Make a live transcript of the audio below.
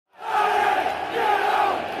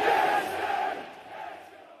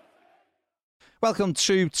Welcome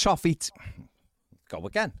to Toffee. Go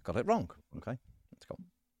again. Got it wrong. Okay, let's go.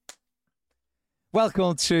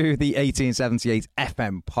 Welcome to the 1878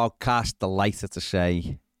 FM podcast. Delighted to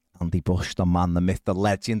say Andy Bush, the man, the myth, the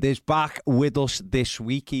legend, is back with us this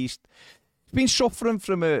week. He's been suffering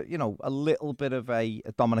from a little bit of a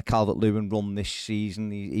Dominic Calvert-Lewin run this season.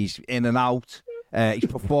 He's in and out. He's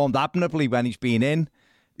performed admirably when he's been in.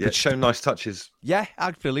 Yeah, shown nice touches. Yeah,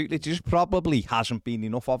 absolutely. Just probably hasn't been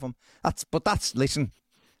enough of him. Listen,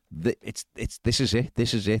 this is it.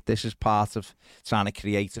 This is part of trying to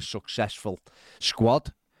create a successful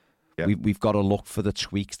squad. Yeah. We've got to look for the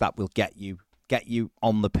tweaks that will get you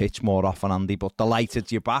on the pitch more often, Andy. But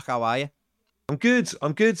delighted you're back. How are you? I'm good.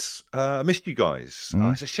 I missed you guys.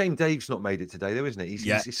 It's a shame Dave's not made it today, though, isn't it?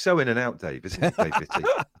 He's so in and out, Dave, isn't he, Dave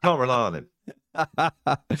Vitti? Can't rely on him.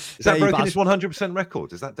 Is that broken his 100%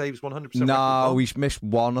 record? Is that Dave's 100% record? No, he's missed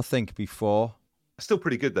one, I think, before. Still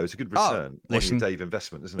pretty good, though. It's a good return on your Dave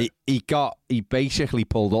investment, isn't it? He basically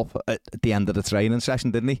pulled up at the end of the training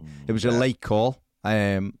session, didn't he? It was a late call,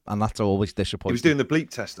 and that's always disappointing. He was doing the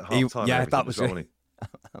bleep test at half-time. Yeah, that was it.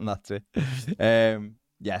 And that's it.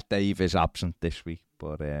 Yeah, Dave is absent this week,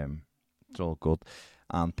 but it's all good.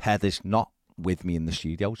 And Ped is not with me in the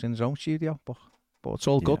studio. He's in his own studio, but it's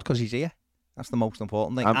all good because he's here. That's the most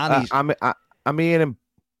important thing. I'm here, and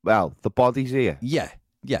well, the body's here. Yeah.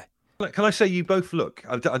 Can I say you both look?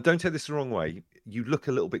 I don't take this the wrong way. You look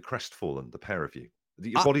a little bit crestfallen, the pair of you.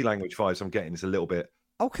 Your body language vibes I'm getting is a little bit.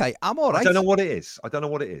 Okay, I'm all right. I don't know what it is.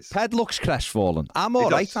 Ped looks crestfallen. I'm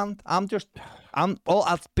all right, and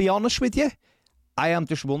I'll be honest with you. I am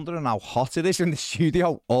just wondering how hot it is in the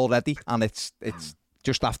studio already, and it's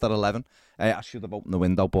just after 11. I should have opened the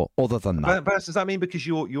window, but other than that, but does that mean because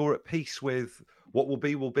you're at peace with what will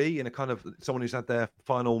be in a kind of someone who's had their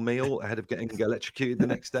final meal ahead of getting electrocuted the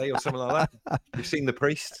next day or something like that? You've seen The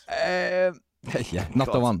Priest? Yeah,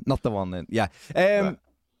 not the one. Then, yeah.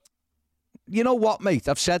 You know what, mate?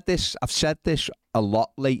 I've said this a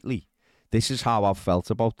lot lately. This is how I've felt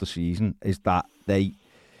about the season: is that they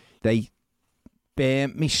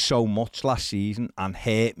burnt me so much last season and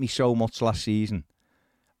hurt me so much last season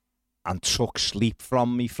and took sleep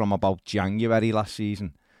from me from about January last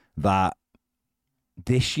season that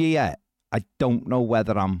this year I don't know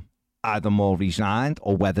whether I'm either more resigned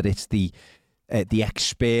or whether it's the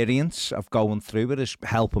experience of going through it is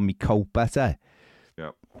helping me cope better.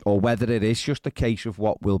 Yeah. Or whether it is just a case of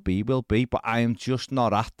what will be, but I am just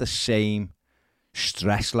not at the same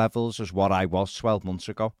stress levels as what I was 12 months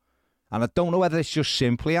ago. And I don't know whether it's just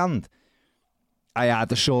simply, and I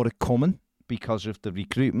either saw it coming because of the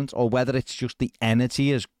recruitment, or whether it's just the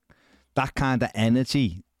energy that kind of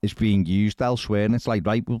energy is being used elsewhere. And it's like,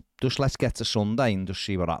 right, well, just let's get to Sunday and just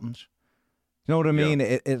see what happens. You know what I mean?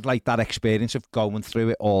 Yeah. It's like that experience of going through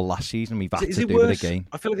it all last season. We've had to do it again.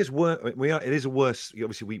 I feel like it's worse. It is a worse.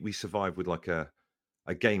 Obviously, we survived with like a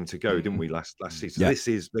game to go, didn't we, last season? Yeah. This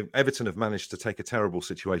is Everton have managed to take a terrible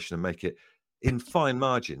situation and make it in fine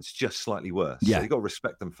margins just slightly worse. Yeah, so you've got to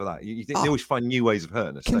respect them for that. You think they always find new ways of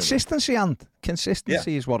hurting us. Consistency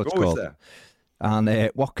is what it's called. There.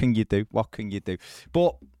 And what can you do?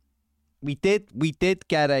 But we did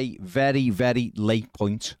get a very, very late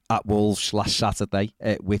point at Wolves last Saturday,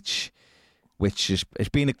 which has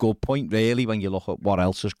been a good point, really, when you look at what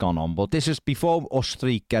else has gone on. But this is, before us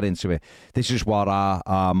three get into it, this is what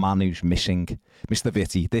our man who's missing, Mr.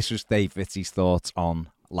 Vitti, this was Dave Vitti's thoughts on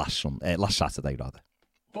last Saturday, rather.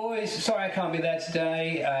 Boys, sorry I can't be there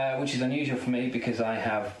today, which is unusual for me because I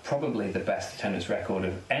have probably the best attendance record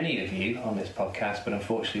of any of you on this podcast, but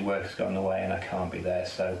unfortunately work has got in the way and I can't be there.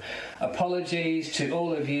 So apologies to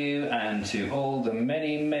all of you and to all the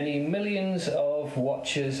many, many millions of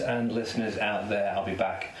watchers and listeners out there. I'll be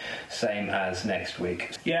back, same as next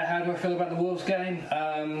week. Yeah, how do I feel about the Wolves game?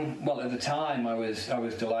 Well, at the time I was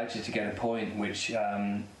delighted to get a point, which,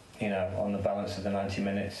 on the balance of the 90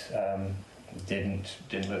 minutes,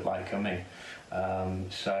 didn't look like coming.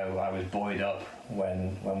 So I was buoyed up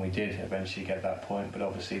when we did eventually get that point, but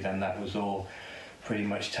obviously then that was all pretty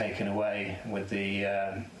much taken away with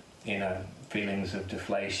the feelings of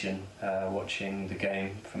deflation watching the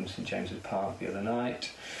game from St James's Park the other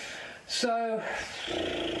night. So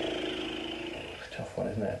tough one,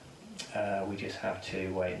 isn't it? We just have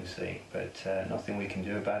to wait and see, but nothing we can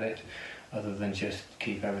do about it other than just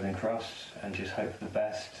keep everything crossed and just hope for the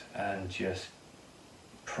best and just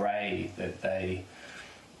pray that they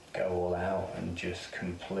go all out and just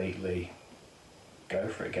completely go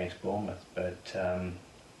for it against Bournemouth. But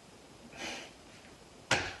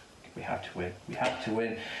we have to win. We have to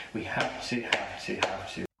win. We have to.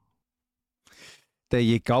 There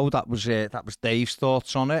you go. That was Dave's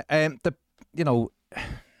thoughts on it. you know,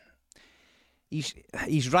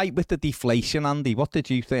 he's right with the deflation, Andy. What did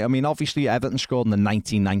you think? I mean, obviously Everton scored in the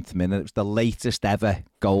 99th minute. It was the latest ever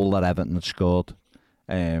goal that Everton had scored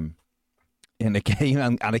in the game,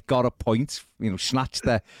 and it got a point. You know, snatched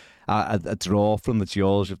a draw from the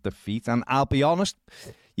jaws of defeat. And I'll be honest,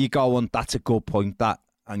 you go and that's a good point.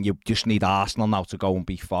 And you just need Arsenal now to go and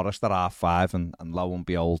beat Forest at half-5, and lo and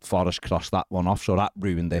behold, Forest crossed that one off, so that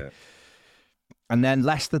ruined it. Yeah. And then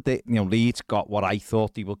Leicester, Leeds got what I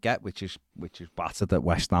thought they would get, which is battered at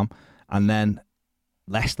West Ham. And then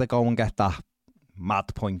Leicester go and get that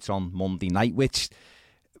mad point on Monday night, which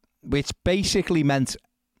basically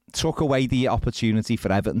took away the opportunity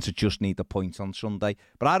for Everton to just need a point on Sunday.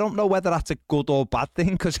 But I don't know whether that's a good or bad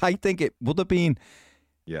thing, because I think it would have been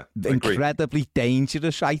incredibly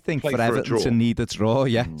dangerous, I think, for Everton to need a draw.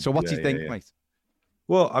 Yeah. So what do you think, mate?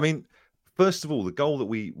 Well, I mean, first of all, the goal that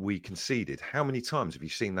we conceded, how many times have you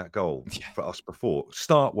seen that goal for us before?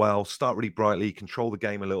 Start well, start really brightly, control the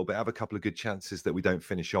game a little bit, have a couple of good chances that we don't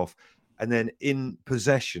finish off. And then in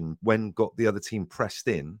possession, when got the other team pressed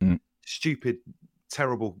in, stupid,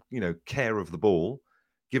 terrible, care of the ball,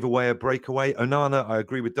 give away a breakaway. Onana, I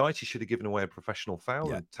agree with Dyche, he should have given away a professional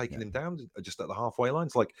foul and taken him down just at the halfway line.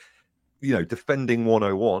 It's like, defending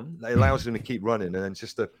 101. It allows him to keep running, and then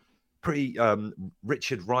just a pretty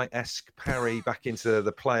Richard Wright-esque parry back into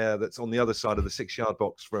the player that's on the other side of the 6-yard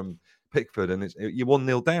box from Pickford, and you're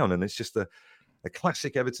 1-0 down, and it's just a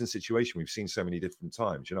classic Everton situation we've seen so many different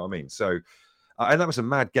times. You know what I mean? So, and that was a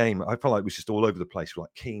mad game. I felt like it was just all over the place. Like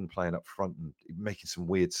Keane playing up front and making some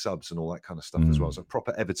weird subs and all that kind of stuff as well. It was a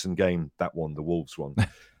proper Everton game, that one, the Wolves one.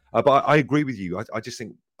 But I agree with you. I just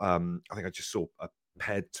think I think I just saw a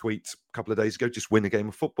paired tweet a couple of days ago. Just win a game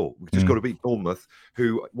of football. We've just got to beat Bournemouth.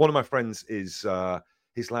 Who one of my friends is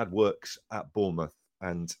his lad works at Bournemouth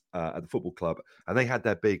and at the football club, and they had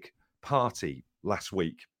their big party last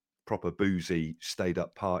week. Proper boozy, stayed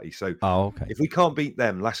up party. So if we can't beat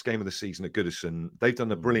them, last game of the season at Goodison, they've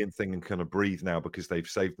done a brilliant thing and kind of breathe now because they've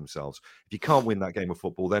saved themselves. If you can't win that game of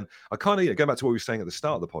football, then I kind of go back to what we were saying at the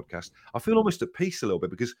start of the podcast. I feel almost at peace a little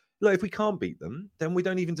bit because if we can't beat them, then we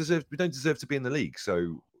don't deserve to be in the league.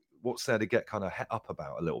 So what's there to get kind of het up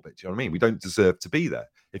about a little bit? Do you know what I mean? We don't deserve to be there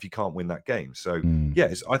if you can't win that game. So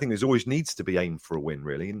I think there's always needs to be aim for a win,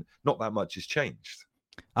 really, and not that much has changed.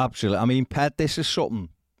 Absolutely. I mean, Ped, this is something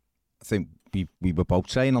I think we were both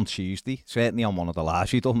saying on Tuesday, certainly on one of the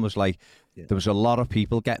last you done, was like there was a lot of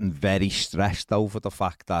people getting very stressed over the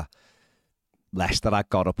fact that Leicester had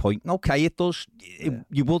got a point. And okay, it does.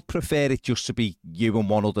 You would prefer it just to be you and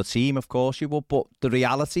one other team, of course you would. But the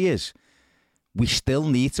reality is, we still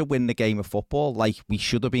need to win the game of football like we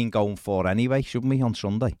should have been going for anyway, shouldn't we, on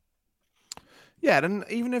Sunday? Yeah, and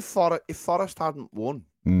even if Forest hadn't won,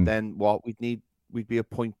 then what we'd be a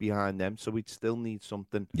point behind them, so we'd still need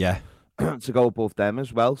something to go above them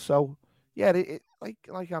as well. So,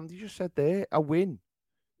 like Andy just said there, a win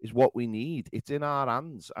is what we need. It's in our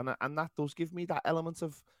hands, and that does give me that element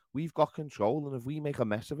of we've got control, and if we make a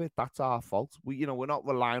mess of it, that's our fault. We're not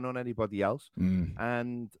relying on anybody else,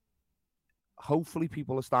 and hopefully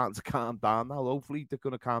people are starting to calm down now. Hopefully they're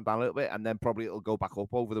going to calm down a little bit, and then probably it'll go back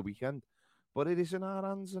up over the weekend. But it is in our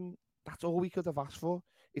hands, and that's all we could have asked for.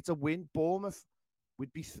 It's a win. Bournemouth,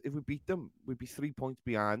 if we beat them, we'd be 3 points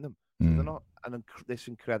behind them. So they're not this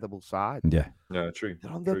incredible side. Yeah, no, true.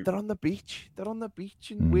 They're on the beach. They're on the beach,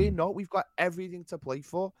 and we're not. We've got everything to play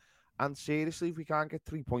for. And seriously, if we can't get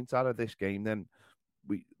 3 points out of this game, then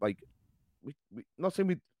we not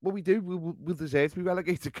saying we do. We'll deserve to be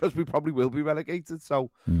relegated because we probably will be relegated. So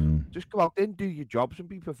just go out there and do your jobs and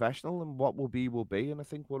be professional. And what will be will be. And I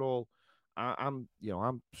think we're all. I'm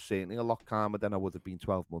certainly a lot calmer than I would have been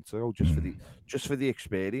 12 months ago, just for the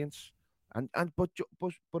experience,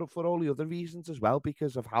 but for all the other reasons as well,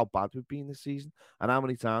 because of how bad we've been this season and how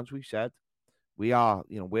many times we've said we're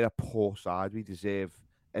a poor side, we deserve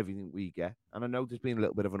everything we get. And I know there's been a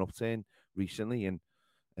little bit of an upturn recently,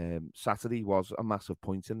 and Saturday was a massive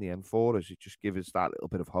point in the end for us. It just gives us that little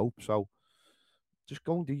bit of hope. So just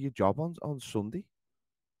go and do your job on Sunday.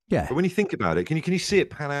 Yeah. But when you think about it, can you see it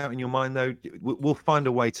pan out in your mind, though? We'll find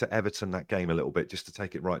a way to Everton that game a little bit just to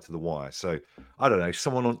take it right to the wire. So, I don't know,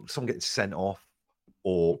 someone getting sent off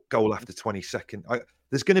or goal after 22nd.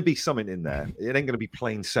 There's going to be something in there. It ain't going to be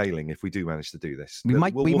plain sailing if we do manage to do this. We'll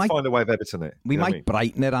find a way of Everton it. We might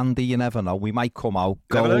brighten it, Andy, you never know. We might come out,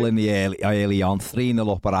 goal in the early on,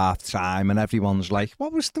 3-0 up at half time, and everyone's like,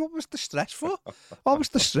 what was the stress for? What was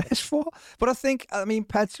the stress for? But I think,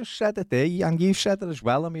 Ped just said it there, and you said it as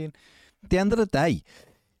well. At the end of the day,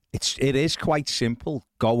 it is quite simple.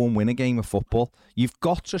 Go and win a game of football. You've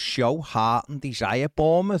got to show heart and desire.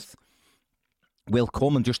 Bournemouth, will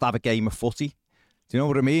come and just have a game of footy. Do you know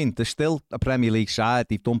what I mean? They're still a Premier League side.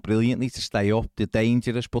 They've done brilliantly to stay up. They're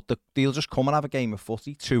dangerous, but they'll just come and have a game of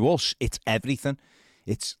footy. To us, it's everything.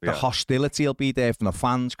 It's the hostility will be there from the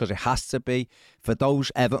fans because it has to be. For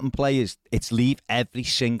those Everton players, it's leave every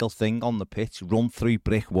single thing on the pitch, run through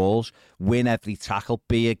brick walls, win every tackle,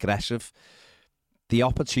 be aggressive. The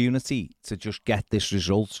opportunity to just get this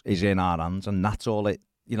result is in our hands, and that's all it.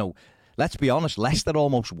 Let's be honest, Leicester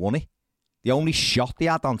almost won it. The only shot they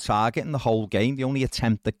had on target in the whole game, the only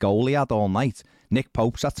attempt at goal he had all night, Nick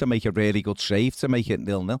Pope's had to make a really good save to make it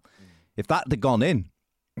 0-0. If that had gone in,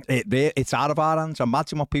 it's out of our hands.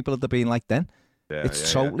 Imagine what people would have been like then.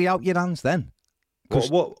 It's totally out your hands then.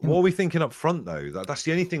 What are we thinking up front, though? That's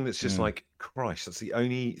the only thing that's just like, Christ, that's the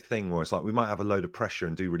only thing where it's like we might have a load of pressure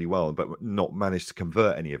and do really well, but not manage to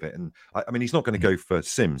convert any of it. And I mean, he's not going to go for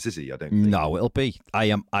Sims, is he? I don't think. No, it'll be.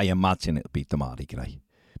 I imagine it'll be Damari Gray.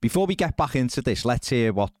 Before we get back into this, let's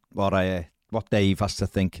hear what Dave has to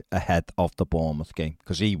think ahead of the Bournemouth game,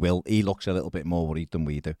 because he looks a little bit more worried than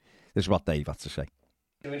we do. This is what Dave had to say.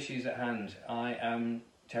 Two issues at hand. I am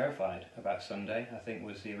terrified about Sunday, I think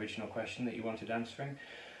was the original question that you wanted answering.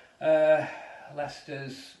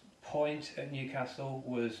 Leicester's point at Newcastle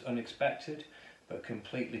was unexpected, but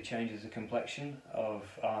completely changes the complexion of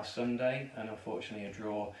our Sunday, and unfortunately a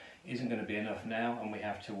draw isn't going to be enough now, and we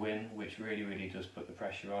have to win, which really, really does put the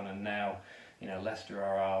pressure on. And now, Leicester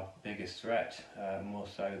are our biggest threat, more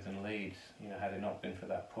so than Leeds. Had it not been for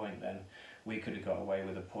that point, then we could have got away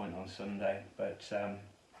with a point on Sunday, but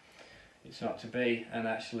it's not to be. And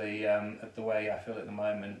actually, the way I feel at the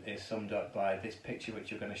moment is summed up by this picture,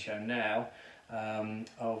 which you're going to show now,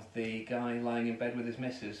 of the guy lying in bed with his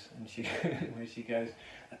missus, and where she goes,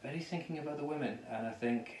 I bet he's thinking about the women. And I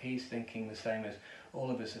think he's thinking the same as all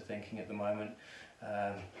of us are thinking at the moment,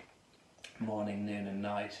 morning, noon and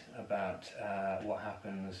night, about what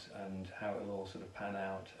happens and how it will all sort of pan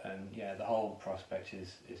out. And the whole prospect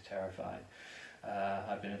is terrifying.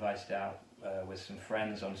 I've been invited out with some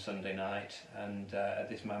friends on Sunday night, and at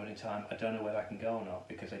this moment in time I don't know whether I can go or not,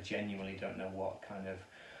 because I genuinely don't know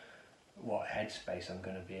what headspace I'm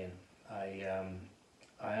going to be in.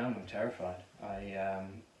 I'm terrified.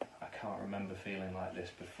 I can't remember feeling like this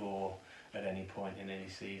before at any point in any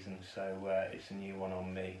season, so it's a new one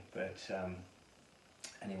on me. But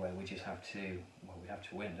anyway, we just have to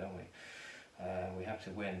win, don't we? We have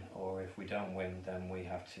to win, or if we don't win, then we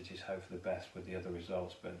have to just hope for the best with the other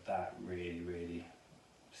results. But that really, really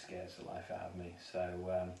scares the life out of me.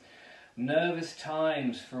 So nervous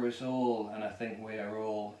times for us all, and I think we are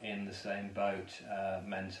all in the same boat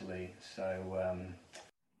mentally. So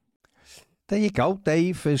there you go.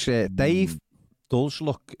 Dave does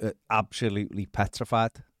look absolutely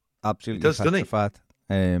petrified. Absolutely does, petrified.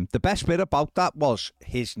 The best bit about that was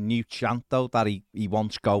his new chant, though, that he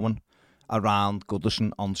wants going around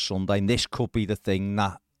Goodison on Sunday. And this could be the thing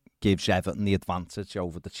that gives Everton the advantage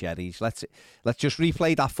over the Cherries. Let's just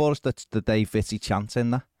replay that for us. That's the Dave Vitti chant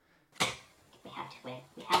in there. We have to win.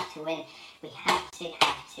 We have to win. We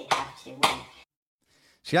have to win.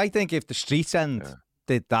 See, I think if the Street End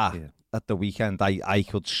did that at the weekend, I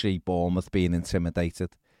could see Bournemouth being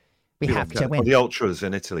intimidated. We have to win. The Ultras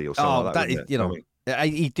in Italy or something like that.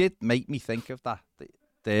 He did make me think of that.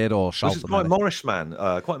 There or South This is quite Morris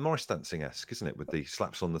quite Morris dancing-esque, isn't it? With the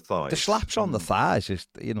slaps on the thighs. The slaps on the thighs is,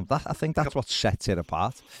 that I think that's what sets it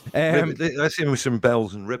apart. I see him with some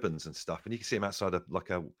bells and ribbons and stuff, and you can see him outside a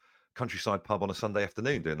countryside pub on a Sunday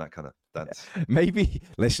afternoon doing that kind of dance. Maybe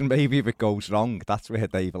if it goes wrong, that's where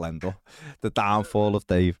Dave will end up. The downfall of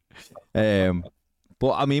Dave.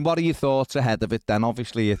 But I mean, what are your thoughts ahead of it then?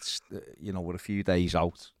 Obviously, it's we're a few days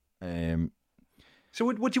out. So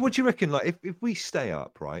what do you reckon? Like, if we stay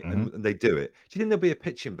up, right, and they do it, do you think there'll be a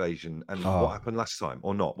pitch invasion and what happened last time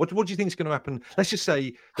or not? What do you think is going to happen? Let's just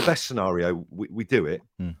say the best scenario, we do it.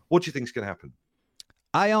 What do you think is going to happen?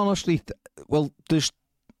 I honestly,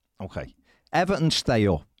 Everton stay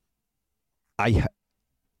up.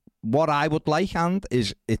 What I would like,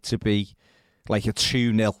 is it to be like a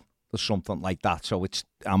 2-0 or something like that. So it's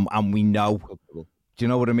and we know. Do you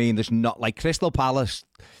know what I mean? There's not like Crystal Palace.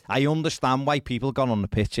 I understand why people got on the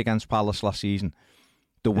pitch against Palace last season.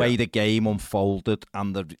 The way the game unfolded,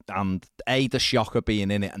 and the shock of being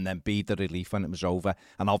in it, and then B, the relief when it was over,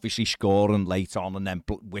 and obviously scoring late on, and then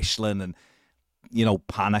whistling and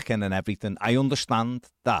panicking and everything. I understand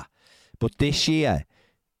that, but this year,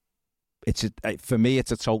 for me,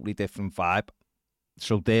 it's a totally different vibe.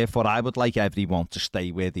 So therefore, I would like everyone to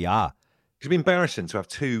stay where they are. It's been embarrassing to have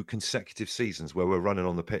 2 consecutive seasons where we're running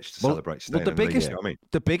on the pitch to celebrate staying in the league.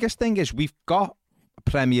 The biggest thing is we've got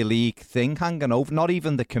Premier League thing hanging over, not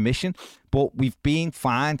even the commission, but we've been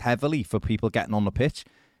fined heavily for people getting on the pitch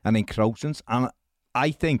and encroaching. And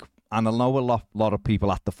I think, and I know a lot of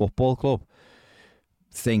people at the football club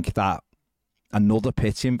think that another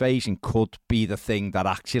pitch invasion could be the thing that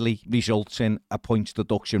actually results in a points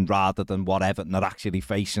deduction rather than what Everton are actually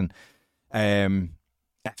facing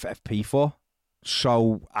FFP for.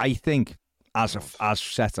 So I think as a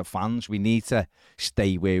set of fans, we need to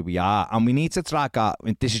stay where we are, and we need to drag our. I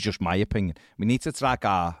mean, this is just my opinion. We need to drag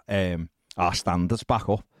our standards back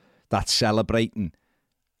up. That celebrating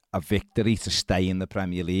a victory to stay in the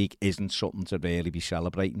Premier League isn't something to really be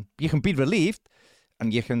celebrating. You can be relieved,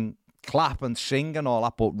 and you can clap and sing and all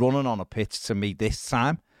that, but running on a pitch to me this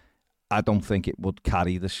time, I don't think it would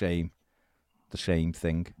carry the same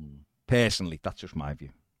thing. Personally, that's just my view.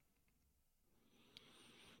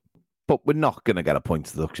 But we're not going to get a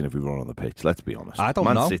points deduction if we run on the pitch. Let's be honest. I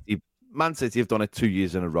don't know. Man City have done it 2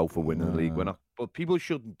 years in a row for winning the league. We're not, but people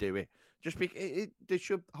shouldn't do it. Just they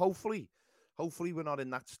should. Hopefully, we're not in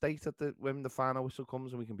that state when the final whistle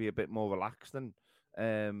comes and we can be a bit more relaxed.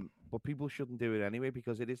 But people shouldn't do it anyway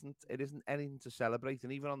because it isn't anything to celebrate.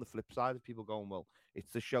 And even on the flip side, of people going, well,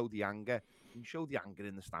 it's to show the anger. You can show the anger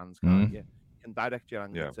in the stands, can't you? You can direct your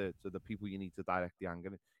anger to the people you need to direct the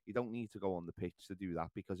anger. You don't need to go on the pitch to do that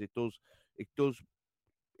because it does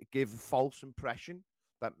give a false impression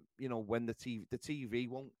that, you know, when the TV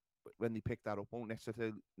won't, when they pick that up, won't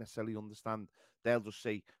necessarily understand. They'll just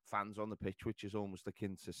see fans on the pitch, which is almost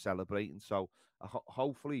akin to celebrating. So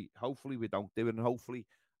hopefully we don't do it, and hopefully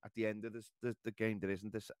at the end of the game there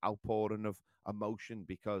isn't this outpouring of emotion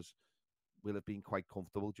because we'll have been quite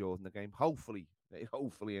comfortable during the game. Hopefully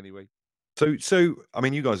anyway. So I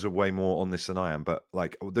mean, you guys are way more on this than I am, but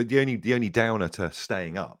like the only downer to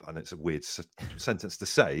staying up, and it's a weird sentence to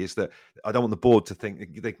say, is that I don't want the board to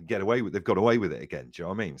think they can get away with. They've got away with it again. Do you know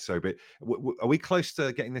what I mean? So, but are we close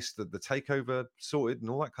to getting the takeover sorted and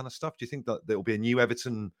all that kind of stuff? Do you think that there will be a new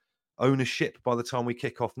Everton ownership by the time we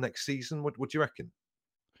kick off next season? What do you reckon?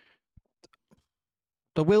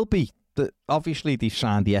 There will be. Obviously, they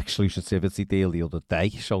signed the exclusivity deal the other day,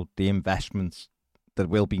 so the investments. There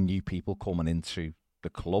will be new people coming into the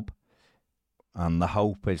club, and the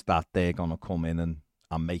hope is that they're going to come in and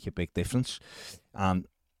make a big difference. And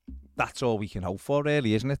that's all we can hope for,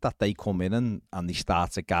 really, isn't it? That they come in and they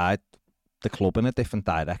start to guide the club in a different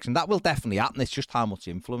direction. That will definitely happen. It's just how much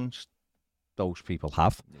influence those people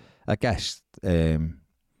have, I guess. And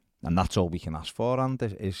that's all we can ask for, and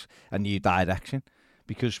is a new direction.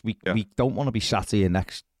 Because we don't want to be sat here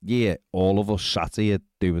next year, all of us sat here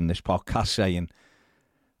doing this podcast saying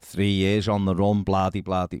 3 years on the run,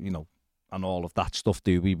 blah-de-blah, you know, and all of that stuff,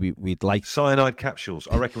 do we? We'd like... Cyanide capsules.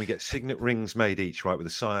 I reckon we get signet rings made each, right, with a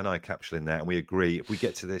cyanide capsule in there, and we agree, if we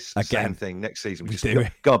get to this same thing next season, we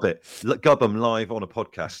just gub it. Gub them live on a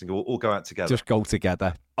podcast and we'll all go out together. Just go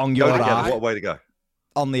together. On your arse. What a way to go.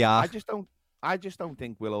 On the arse. I just don't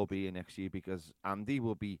think we'll all be here next year because Andy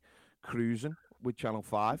will be cruising with Channel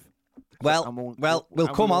 5. We'll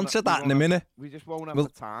come on to that in a minute. We just won't have the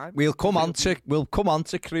time. We'll come on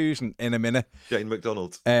to cruising in a minute. Jane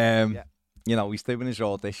McDonald. You know, he's doing his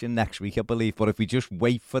audition next week, I believe. But if we just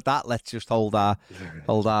wait for that, let's just hold our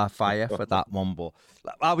fire for that one. But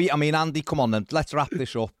I mean, Andy, come on then. Let's wrap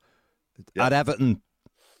this up. Yeah.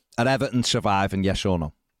 Are Everton surviving? Yes or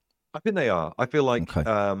no? I think they are. I feel like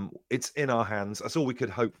it's in our hands. That's all we could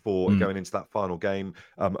hope for going into that final game.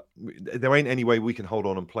 There ain't any way we can hold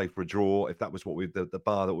on and play for a draw. If that was what the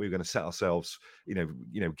bar that we were going to set ourselves, you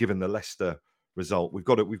know, given the Leicester result, we've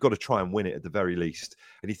got to try and win it at the very least.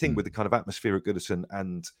 And you think with the kind of atmosphere at Goodison,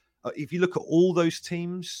 and if you look at all those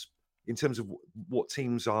teams in terms of what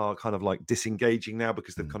teams are kind of like disengaging now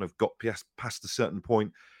because they've kind of got past a certain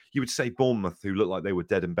point, you would say Bournemouth, who looked like they were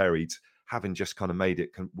dead and buried, having just kind of made it,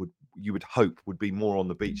 you would hope would be more on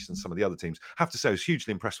the beach than some of the other teams. I have to say, I was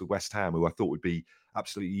hugely impressed with West Ham, who I thought would be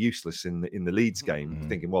absolutely useless in the Leeds game,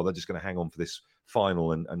 thinking, well, they're just going to hang on for this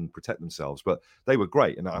final and protect themselves. But they were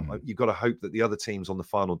great, and you've got to hope that the other teams on the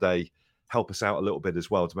final day help us out a little bit as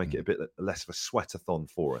well to make it a bit less of a sweat-a-thon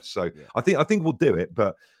for us. So I think we'll do it,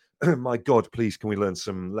 but my God, please, can we learn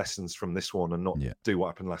some lessons from this one and not do what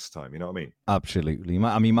happened last time? You know what I mean? Absolutely.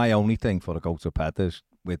 My only thing for the go-to-bed is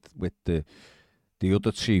with the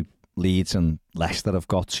other two, Leeds and Leicester, have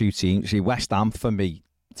got two teams. See, West Ham, for me,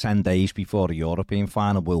 10 days before the European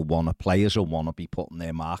final, players will want to be putting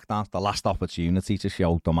their mark down. The last opportunity to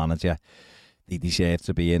show the manager they deserve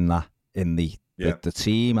to be in the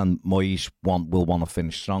team, and Moyes will want to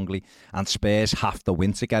finish strongly. And Spurs have to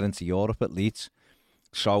win to get into Europe at Leeds.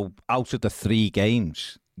 So out of the 3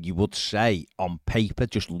 games, you would say on paper,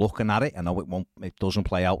 just looking at it, I know it doesn't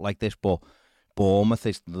play out like this, but Bournemouth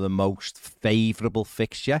is the most favourable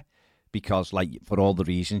fixture because, like, for all the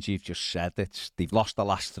reasons you've just said, they've lost the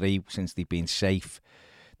last 3 since they've been safe.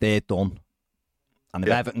 They're done. And if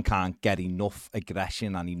Everton can't get enough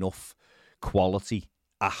aggression and enough quality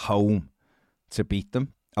at home to beat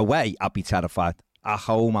them, away, I'd be terrified. At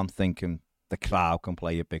home, I'm thinking the crowd can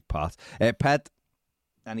play a big part. Ped,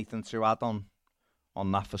 anything to add on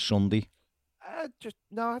that for Sunday? I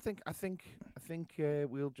think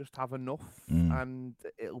we'll just have enough, and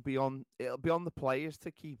it'll be on the players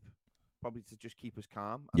to keep us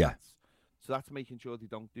calm. And that's making sure they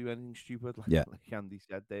don't do anything stupid. Like Andy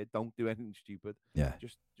said there, don't do anything stupid. Yeah.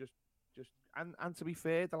 Just and to be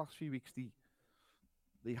fair, the last few weeks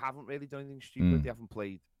they haven't really done anything stupid. They haven't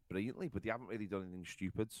played brilliantly, but they haven't really done anything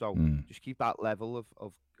stupid. So just keep that level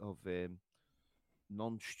of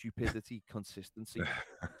non-stupidity consistency.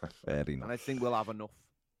 Fair enough. And I think we'll have enough.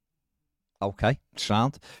 Okay,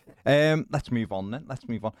 sound. Let's move on then.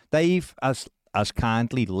 Dave has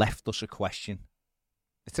kindly left us a question.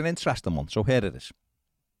 It's an interesting one, so here it is.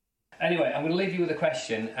 Anyway, I'm going to leave you with a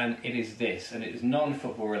question, and it is this, and it is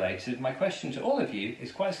non-football related. My question to all of you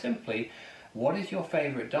is quite simply, what is your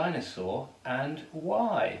favourite dinosaur and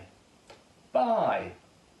why? Bye.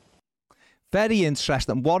 Very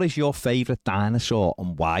interesting. What is your favourite dinosaur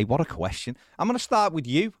and why? What a question. I'm going to start with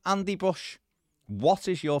you, Andy Bush. What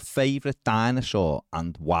is your favourite dinosaur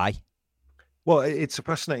and why? Well, it's a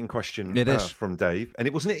fascinating question from Dave. And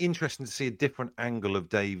wasn't it interesting to see a different angle of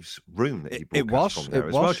Dave's room that he broadcast from there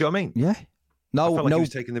as well? Do you know what I mean? Yeah. I felt like he was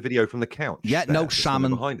taking the video from the couch. Yeah, there, no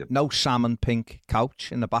salmon pink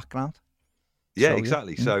couch in the background. Yeah, so,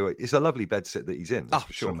 exactly. Yeah. So it's a lovely bed sit that he's in. That's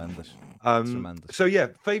for sure. Tremendous. Tremendous. So yeah,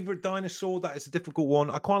 favourite dinosaur, that is a difficult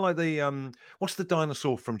one. I quite like the what's the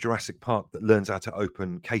dinosaur from Jurassic Park that learns how to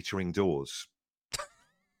open catering doors?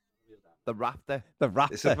 The raptor.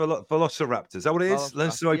 It's a velociraptor. Is that what it is?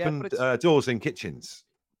 Learns to open doors in kitchens.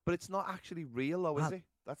 But it's not actually real, though, is it?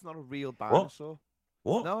 That's not a real dinosaur.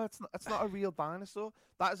 What? No, it's not a real dinosaur.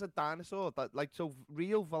 That is a dinosaur.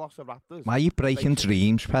 Real velociraptors. Why are you breaking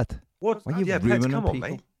dreams, Pet? What? Why are you ruining people?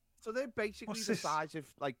 Mate. So they're basically the size of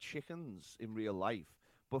like chickens in real life,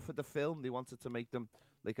 but for the film they wanted to make them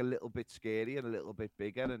like a little bit scary and a little bit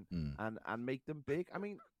bigger and make them big. I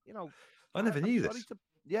mean, I never knew this.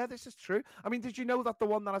 Yeah, this is true. I mean, did you know that the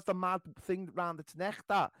one that has the mad thing around its neck,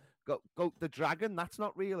 that go the dragon, that's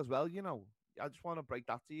not real as well? I just want to break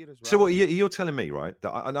that to you as well. So what you're telling me, right?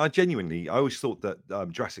 That I genuinely, I always thought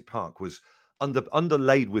that Jurassic Park was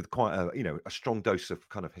underlaid with quite a strong dose of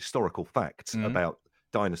kind of historical facts about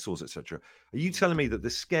dinosaurs, etc. Are you telling me that the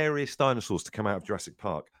scariest dinosaurs to come out of Jurassic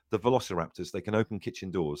Park, the velociraptors, they can open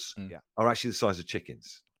kitchen doors, are actually the size of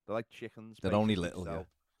chickens? They're like chickens. They're only little. So.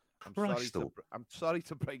 I'm sorry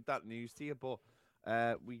to break that news to you, but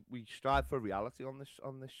we strive for reality on this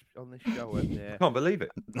show. And, I can't believe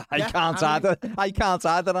it. I can't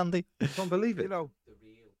either, Andy. I can't believe it.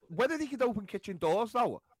 Whether they could open kitchen doors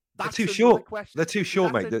though. They're too short. They're too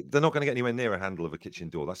short, mate. They're not going to get anywhere near a handle of a kitchen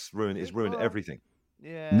door. That's ruined. It's ruined everything.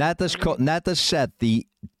 Yeah. Ned has said the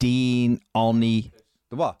Deinonychus.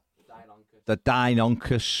 The what? The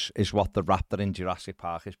Deinonychus is what the raptor in Jurassic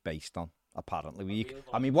Park is based on. Apparently,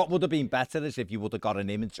 what would have been better is if you would have got an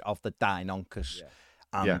image of the Deinonychus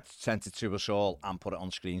and sent it to us all and put it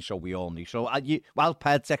on screen so we all knew. So while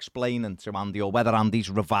Ped's explaining to Andy, or whether Andy's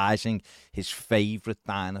revising his favourite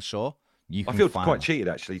dinosaur, I feel quite cheated,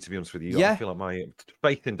 actually, to be honest with you. Yeah. I feel like my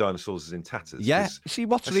faith in dinosaurs is in tatters. Yeah, see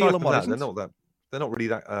what's real and what isn't. They're not really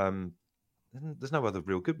that. There's no other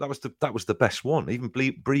real good. That was the best one. Even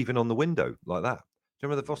breathing on the window like that. Do you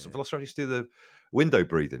remember the Velociraptor used to do the window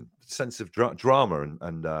breathing? The sense of drama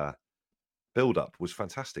and build up was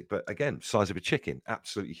fantastic. But again, size of a chicken,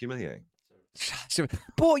 absolutely humiliating.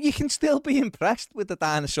 But you can still be impressed with the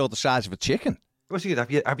dinosaur the size of a chicken. What's you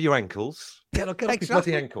gonna have your ankles? Get off your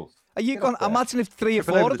bloody ankles. Are you going? Imagine if 3 or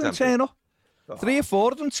 4 of them turn up. 3 or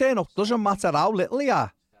 4 of them turn up. Doesn't matter how little you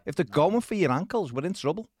are. If they're going for your ankles, we're in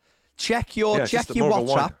trouble. Check your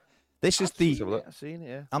WhatsApp. This is I've seen it,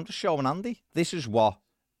 yeah. I'm just showing Andy. This is what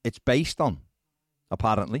it's based on,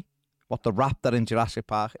 apparently. What the raptor in Jurassic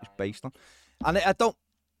Park is based on. And I don't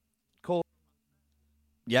call.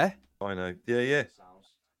 Yeah? I know. Yeah.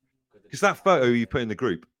 Because that photo you put in the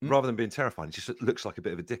group, rather than being terrifying, it just looks like a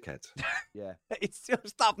bit of a dickhead. Yeah. It's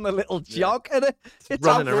just having a little jog in it. It's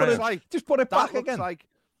running around. Just put it back again.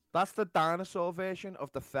 That's the dinosaur version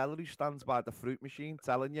of the fella who stands by the fruit machine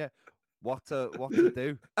telling you what to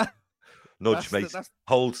do. Nudge, mate.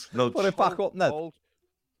 Hold, nudge. Put it back up, Ned.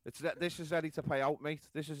 This is ready to pay out, mate.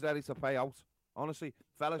 This is ready to pay out. Honestly,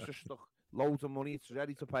 fellas just stuck loads of money. It's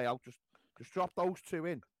ready to pay out. Just drop those 2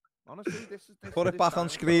 in. Honestly, this is Put it back on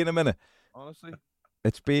screen a minute. Honestly,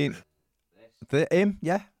 it's been him.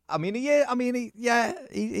 Yeah,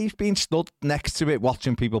 he's been stood next to it,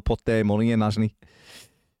 watching people put their money in, hasn't he?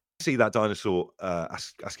 See that dinosaur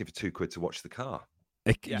asking for £2 to watch the car.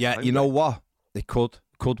 You know what? It could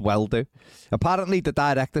well do. Apparently, the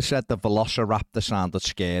director said the Velociraptor sounded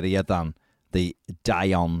scarier than the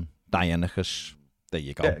Deinonychus. There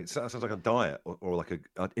you go. Yeah, it sounds like a diet or like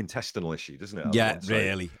an intestinal issue, doesn't it? Yeah,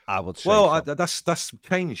 really. I would say. Well, so. that's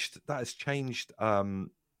changed. That has changed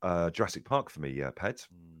Jurassic Park for me, Ped.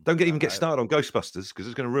 Don't even get started on Ghostbusters because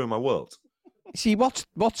it's going to ruin my world. See, what's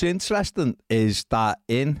interesting is that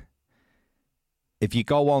if you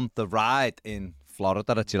go on the ride in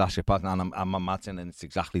Florida at Jurassic Park, and I'm imagining it's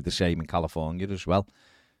exactly the same in California as well,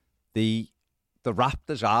 the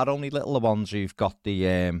raptors are only little ones who've got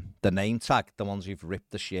the name tag, the ones who've ripped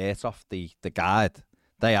the shirt off the guide.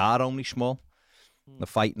 They are only small. They're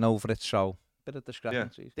fighting over it, so bit of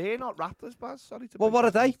discrepancies. They're not raptors, Baz. Sorry to. Well, what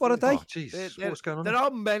are they? What are they? Oh, jeez, what's going on? There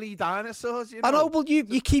are many dinosaurs. You know? I know, well,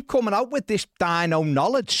 you keep coming out with this dino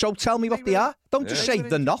knowledge, so tell me what they are. Don't just say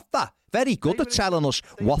they're not that. Very good at telling us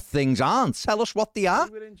what things aren't. Tell us what they are.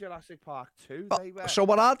 They were in Jurassic Park too. So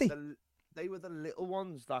what are they? They were the little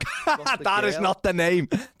ones that. That is not the name.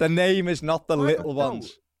 The name is not the little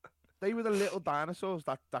ones. They were the little dinosaurs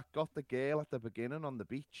that got the girl at the beginning on the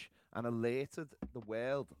beach and alerted the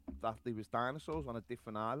world that there was dinosaurs on a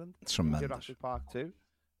different island. Tremendous. Jurassic Park 2.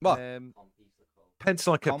 What? Ped's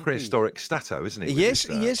like a prehistoric stato, isn't he? He is,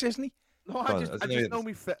 isn't he? No, I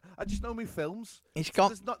just know me films. He's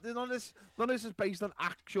got. None of this is based on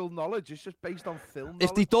actual knowledge. It's just based on film.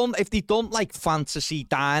 If they done like fantasy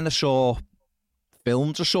dinosaur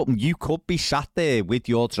films or something, you could be sat there with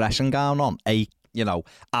your dressing gown on, a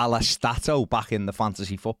la Stato back in the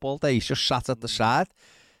fantasy football days, just sat at the side.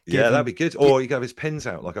 Yeah, that'd be good. Or you could have his pins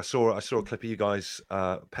out. Like I saw a clip of you guys.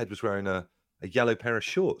 Ped was wearing a yellow pair of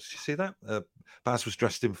shorts. Did you see that? Baz was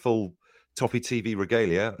dressed in full Toppy TV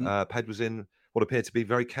regalia. Ped was in what appeared to be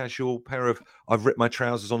very casual pair of I've ripped my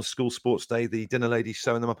trousers on school sports day. The dinner lady's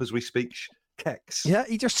sewing them up as we speak. Kecks. Yeah,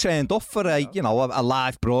 he just turned up for a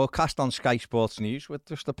live broadcast on Sky Sports News with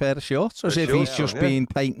just a pair of shorts, as if he's just been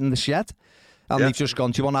painting the shed. And they've just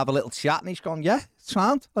gone, do you want to have a little chat? And he's gone, yeah, it's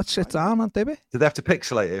fine. Let's sit down and do it. Did they have to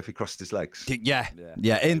pixelate it if he crossed his legs? Yeah.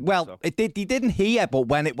 It did. He didn't hear, but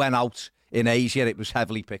when it went out in Asia, it was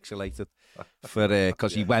heavily pixelated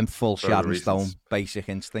because he went full Sharon Stone, Basic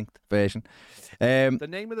Instinct version. The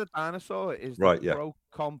name of the dinosaur is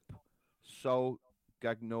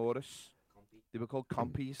Procompsognathus. They were called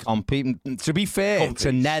compies. To be fair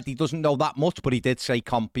to Ned, he doesn't know that much, but he did say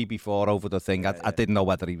compy before over the thing. I didn't know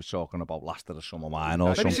whether he was talking about Last of the Summer Wine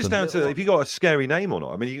or something. It's just down to if you got a scary name or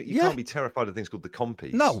not. I mean, you can't be terrified of things called the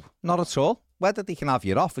compies. No, not at all. Whether they can have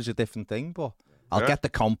you off is a different thing, but I'll get the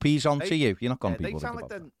compies onto you. You're not going to be worried about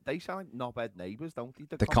that. They sound like knobhead neighbours, don't they?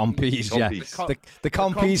 The compies, yeah. The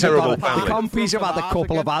compies have had a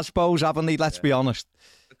couple of Asbos, haven't they? Let's be honest.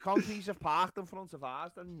 The compies have parked in front of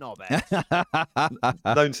ours. They're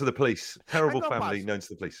knobheads. Known to the police. Terrible family known to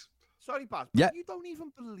the police. Sorry, Baz, but you don't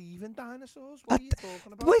even believe in dinosaurs. What are you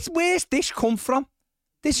talking about? Where's this come from?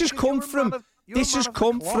 This has come from.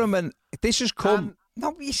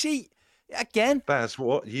 No, you see. Again, Baz,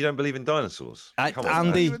 what? You don't believe in dinosaurs?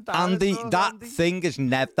 Andy,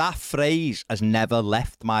 that phrase has never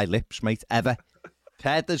left my lips, mate, ever.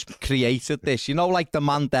 Ped has created this, like the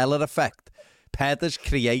Mandela effect. Ped has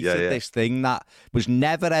created this thing that was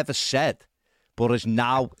never ever said, but is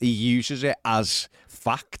now he uses it as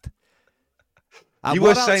fact. And you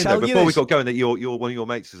were saying though before we got going that your one of your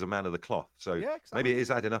mates is a man of the cloth, so maybe it is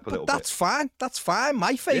adding up a little bit. That's fine. That's fine.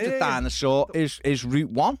 My favourite dinosaur is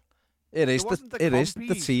Route 1. It is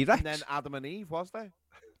the T-Rex. And then Adam and Eve, was there?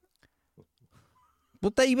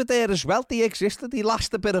 But they were there as well. They existed. They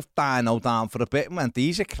lasted a bit of dino down for a bit and went,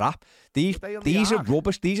 these are crap. These are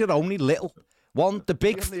rubbish. These are only little. One, the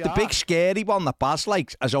big scary one that Baz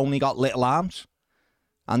likes has only got little arms.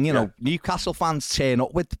 And, Newcastle fans turn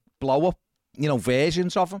up with blow-up,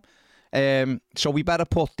 versions of them. So we better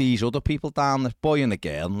put these other people down, the boy and the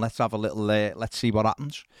girl, and let's have a little, let's see what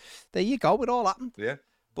happens. There you go. It all happened. Yeah.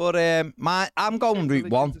 But I'm going Route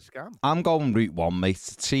 1. I'm going Route 1,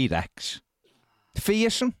 mate. T-Rex.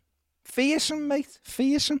 Fearsome, mate.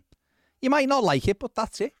 Fearsome. You might not like it, but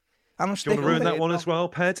that's it. Do you want to ruin that one as well,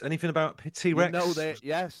 Ped? Anything about T-Rex? No, they're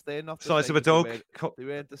not the size of a dog. They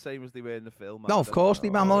weren't the same as they were in the film. No, of course they.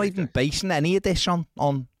 I'm not even basing any of this on.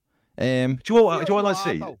 Do you want to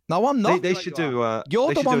see? No, I'm not. They should do.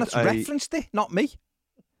 You're the one that's referenced it, not me.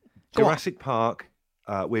 Jurassic Park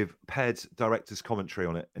with Ped director's commentary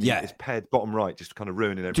on it. And it's Ped bottom right, just kind of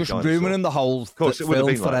ruining every Just ruining the whole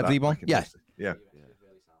film for everyone. Yeah.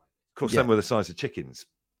 Of course, them were the size of chickens.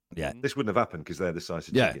 Yeah. This wouldn't have happened because they're the size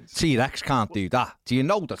of chickens. T-Rex can't do that. Do you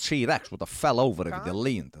know that T-Rex would have fell over if he'd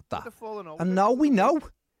leaned at that? And now we know.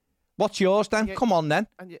 What's yours then? Come on then.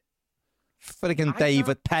 Friggin'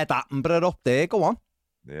 David Ped Attenborough up there. Go on.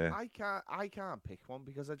 Yeah. I can't pick one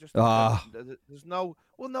because I just there's no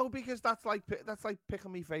because that's like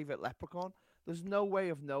picking my favourite leprechaun. There's no way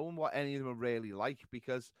of knowing what any of them are really like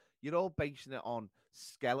because you're all basing it on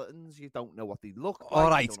skeletons. You don't know what they look like.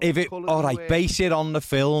 All right, base it on the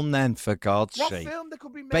film then, for God's sake. What film? There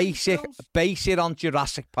could be many films. Base it on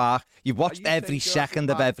Jurassic Park. You've watched every second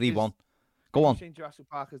of every one. Go on. Jurassic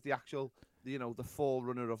Park is the actual, the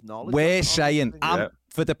forerunner of knowledge. We're saying,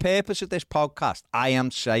 for the purpose of this podcast, I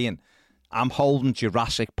am saying, I'm holding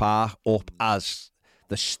Jurassic Park up as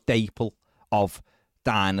the staple of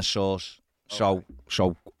dinosaurs. So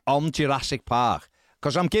on Jurassic Park,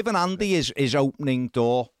 because I'm giving Andy his opening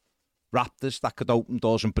door raptors that could open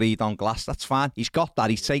doors and breathe on glass. That's fine. He's got that.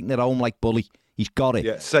 He's taking it home like Bully. He's got it.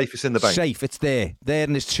 Yeah, safe. It's in the bank. Safe. It's there. There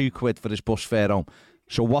and his £2 for his bus fare home.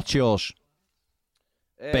 So what's yours?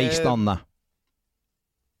 Based on that.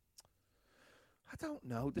 I don't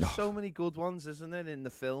know. There's so many good ones, isn't it, in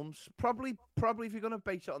the films? Probably if you're going to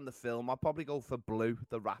base it on the film, I'll probably go for Blue,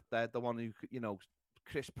 the raptor, the one who,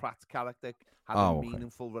 Chris Pratt's character had a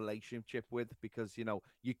meaningful relationship with, because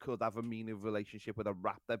you could have a meaningful relationship with a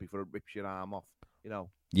raptor before it rips your arm off.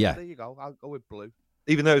 Yeah. So there you go. I'll go with Blue.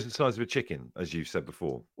 Even though it's the size of a chicken, as you said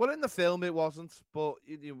before. Well, in the film it wasn't, but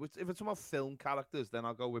if it's about film characters, then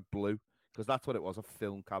I'll go with Blue because that's what it was—a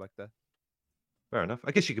film character. Fair enough.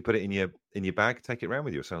 I guess you could put it in your bag, take it around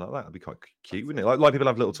with you, or something like that. That'd be quite cute, wouldn't it? Like people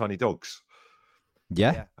have little tiny dogs.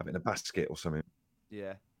 Yeah. Have it in a basket or something.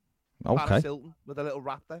 Yeah. Okay. Paris Hilton with a little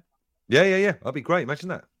raptor. Yeah. That'd be great. Imagine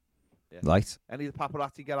that. Yeah. Right. Any of the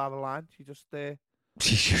paparazzi get out of line, she's just there.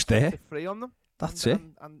 Free on them. That's it. it.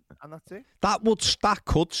 And that's it. That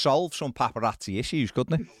could solve some paparazzi issues,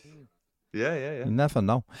 couldn't it? Yeah. You never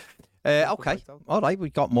know. Okay. All right. We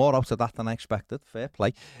got more out of that than I expected. Fair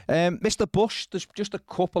play. Mr. Bush, there's just a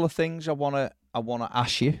couple of things I wanna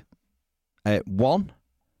ask you. One.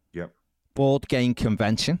 Yep. Board game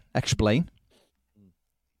convention. Explain.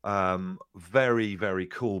 Very, very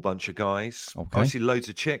cool bunch of guys. Okay. Obviously, loads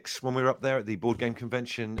of chicks when we were up there at the board game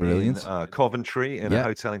convention. Brilliant. In Coventry, in a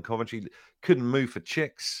hotel in Coventry. Couldn't move for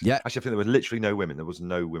chicks. Yeah. Actually, I think there were literally no women. There was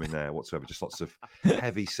no women there whatsoever. Just lots of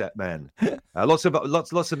heavy set men. Lots of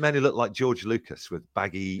men who looked like George Lucas with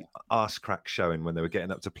baggy arse cracks showing when they were getting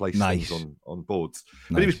up to place things on boards.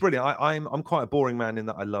 But it was brilliant. I'm quite a boring man in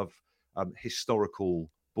that I love historical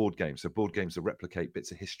board games. So board games that replicate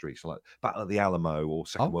bits of history. So like Battle of the Alamo or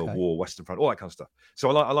Second World War, Western Front, all that kind of stuff. So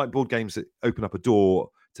I like board games that open up a door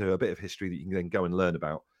to a bit of history that you can then go and learn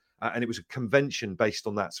about. And it was a convention based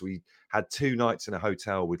on that. So we had 2 nights in a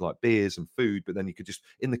hotel with like beers and food, but then you could just,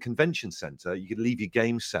 in the convention center, you could leave your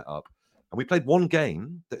game set up. And we played one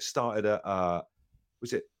game that started at,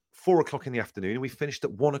 4:00 in the afternoon, and we finished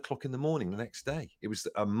at 1:00 in the morning the next day. It was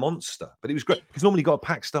a monster, but it was great because normally you got to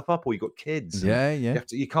pack stuff up or you got kids. Yeah.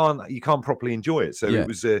 You can't properly enjoy it. So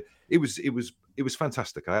it was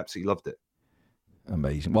fantastic. I absolutely loved it.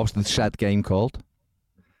 Amazing. What was the said game called?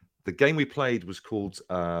 The game we played was called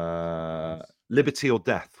Liberty or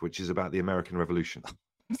Death, which is about the American Revolution.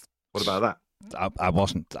 What about that? I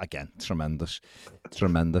wasn't, again, tremendous.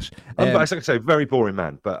 Like I say, very boring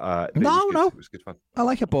man, but it was good fun. I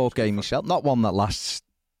like a board game myself. Not one that lasts,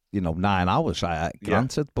 9 hours,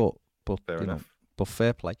 granted, but fair enough. But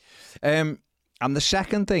fair play. And the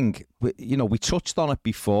second thing, we touched on it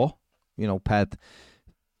before, Ped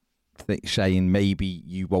saying maybe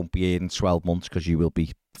you won't be here in 12 months because you will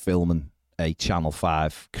be filming a Channel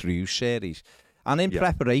 5 cruise series. And in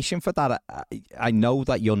preparation for that, I know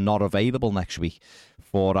that you're not available next week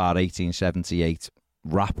for our 1878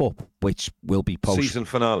 wrap-up, which will be season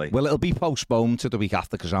finale. Well, it'll be postponed to the week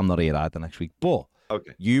after because I'm not here either next week. But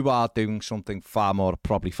you are doing something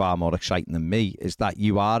probably far more exciting than me, is that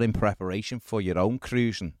you are in preparation for your own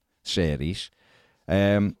cruising series.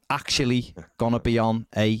 Actually going to be on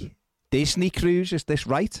a Disney cruise, is this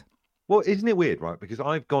right? Well, isn't it weird, right? Because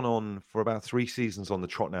I've gone on for about 3 seasons on the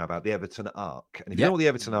trot now about the Everton Ark. And if you know what the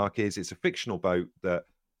Everton Ark is, it's a fictional boat that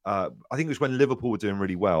I think it was when Liverpool were doing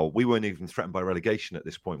really well. We weren't even threatened by relegation at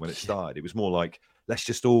this point when it started. It was more like, let's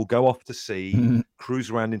just all go off to sea, cruise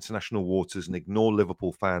around international waters and ignore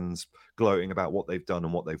Liverpool fans gloating about what they've done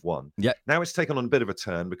and what they've won. Yeah. Now it's taken on a bit of a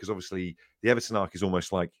turn because obviously the Everton Ark is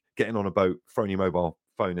almost like getting on a boat, throwing your mobile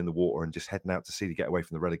phone in the water and just heading out to sea to get away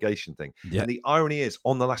from the relegation thing. Yeah. And the irony is,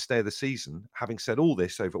 on the last day of the season, having said all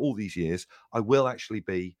this over all these years, I will actually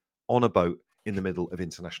be on a boat in the middle of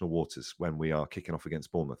international waters when we are kicking off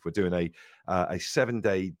against Bournemouth. We're doing a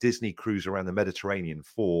 7-day Disney cruise around the Mediterranean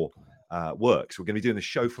for work. So we're going to be doing the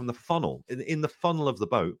show from the funnel. In the funnel of the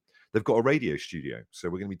boat, they've got a radio studio. So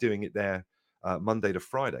we're going to be doing it there Monday to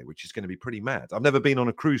Friday, which is going to be pretty mad. I've never been on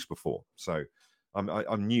a cruise before, so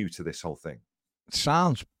I'm new to this whole thing. It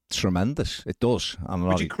sounds tremendous. It does.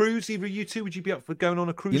 Would you cruise, either of you two? Would you be up for going on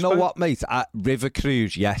a cruise? You know boat? what, mate? River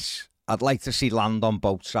cruise, yes. I'd like to see land on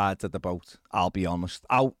both sides of the boat. I'll be honest.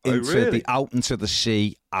 Out into the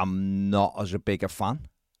sea, I'm not as a big a fan.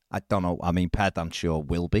 I don't know. I mean, Ped, I'm sure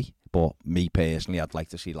will be, but me personally, I'd like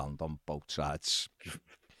to see land on both sides.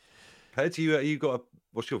 Ped, you got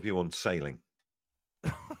what's your view on sailing?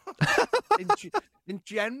 in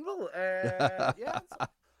general, yeah,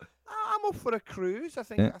 I'm up for a cruise. I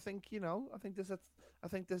think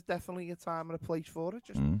there's definitely a time and a place for it.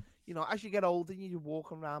 Just as you get older, you're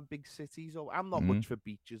walking around big cities. Or I'm not much for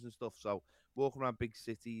beaches and stuff, so walking around big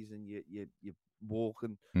cities and you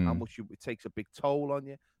walking, how much it takes a big toll on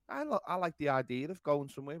you. I like the idea of going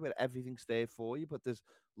somewhere where everything's there for you, but there's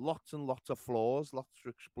lots and lots of floors, lots to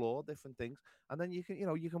explore, different things, and then you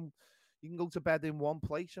can go to bed in one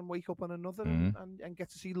place and wake up on another and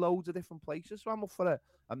get to see loads of different places. So I'm up for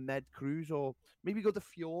a med cruise, or maybe go to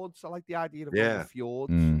fjords. I like the idea of going to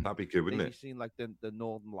fjords. That'd be good, wouldn't maybe it? Seeing like the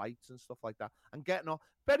Northern Lights and stuff like that, and getting on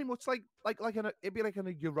very much it'd be like in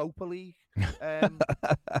a Europa League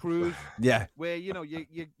cruise. Yeah, where you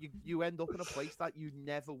end up in a place that you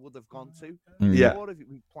never would have gone to. Or if you've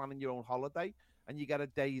been planning your own holiday. And you get a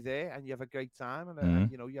day there, and you have a great time,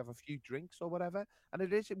 and you have a few drinks or whatever. And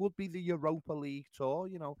it would be the Europa League tour.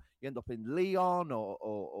 You end up in Lyon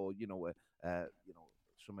or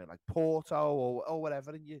somewhere like Porto or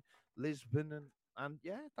whatever, and Lisbon, and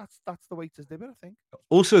yeah, that's the way to do it, I think.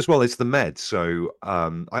 Also, as well, it's the Med, so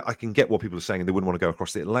I can get what people are saying. They wouldn't want to go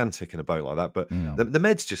across the Atlantic in a boat like that, but the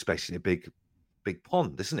Med's just basically a big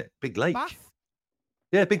pond, isn't it? Big lake. Bath?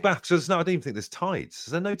 I big bath. So I don't even think there's tides. Is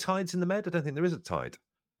there no tides in the Med? I don't think there is a tide,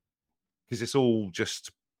 because it's all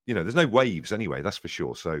just there's no waves anyway. That's for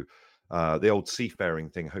sure. So the old seafaring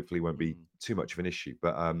thing hopefully won't be too much of an issue.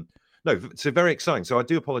 But no, so very exciting. So I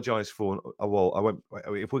do apologise for. Well, I won't.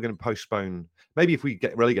 If we're going to postpone, maybe if we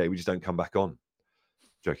get relegated, we just don't come back on.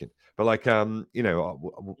 Joking, but I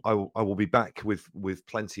will be back with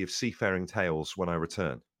plenty of seafaring tales when I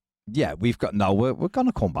return. Yeah, we're going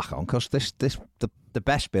to come back on, because the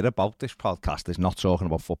best bit about this podcast is not talking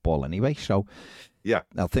about football anyway. So yeah,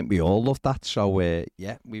 I think we all love that. So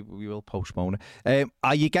we will postpone it.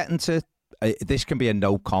 Are you getting to? This can be a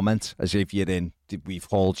no comment, as if you're in. We've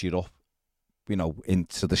hauled you up,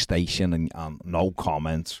 into the station, and no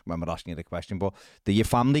comment when we're asking you the question. But do your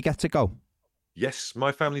family get to go? Yes,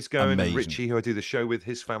 my family's going. Amazing. And Richie, who I do the show with,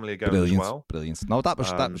 his family are going as well. Brilliant. No,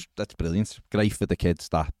 that's brilliant. Great for the kids.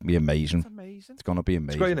 That'd be amazing. That's amazing. It's going to be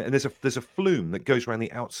amazing. It's great, isn't it? And there's a flume that goes around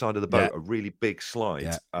the outside of the boat, a really big slide.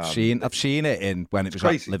 Yeah. I've seen it when it was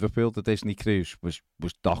crazy. At Liverpool. The Disney cruise was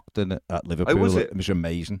docked in at Liverpool. Oh, was it? It was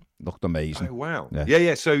amazing. Looked amazing. Oh wow.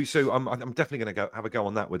 Yeah. So I'm definitely going to go have a go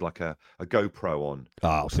on that with like a GoPro on.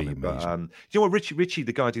 Oh, it'll be amazing. But, you know what, Richie,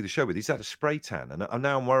 the guy I do the show with, he's had a spray tan, and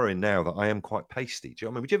I'm worrying now that I am quite pasty. Do you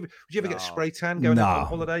know what I mean? Would you ever get spray tan going out on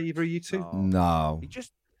holiday, either of you two? No. He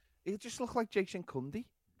just looked like Jason Cundy.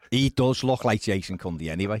 He does look like Jason Cundy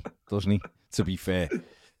anyway, doesn't he? To be fair.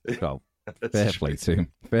 So, fair play to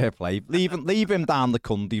him. Fair play. Leave him down the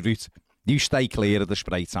Cundy route. You stay clear of the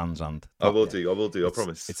spray tans, and I will do. I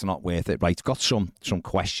promise. It's not worth it. Right, got some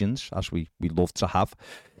questions, as we love to have.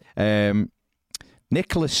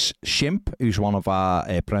 Nicholas Shimp, who's one of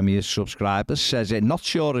our Premier subscribers, says, not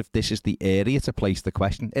sure if this is the area to place the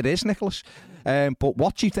question. It is, Nicholas. But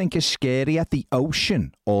what do you think is scarier, the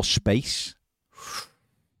ocean or space?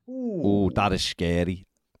 Oh, that is scary.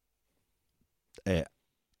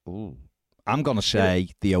 I'm going to say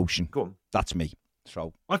the ocean. Go on. That's me.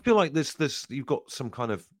 So I feel like there's you've got some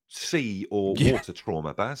kind of sea or water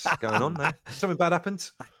trauma, Baz, going on there. Something bad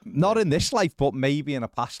happened? Not in this life, but maybe in a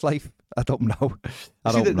past life. I don't know.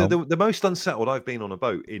 The most unsettled I've been on a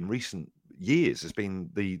boat in recent years has been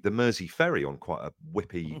the Mersey ferry on quite a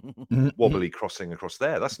whippy, wobbly crossing across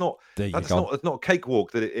there. That's not a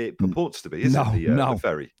cakewalk that it purports to be, is it? The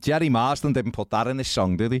ferry. Jerry Marsden didn't put that in his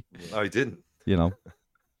song, did he? No, he didn't.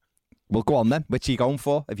 Well, go on then. Which are you going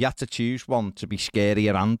for? If you had to choose one to be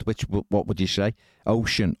scarier, what would you say?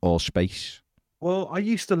 Ocean or space? Well, I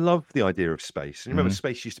used to love the idea of space. And remember,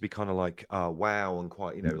 space used to be kind of like, wow, and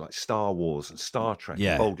quite, like Star Wars and Star Trek,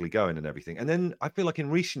 and boldly going and everything. And then I feel like in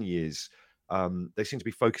recent years, they seem to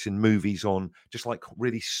be focusing movies on just like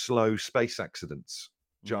really slow space accidents.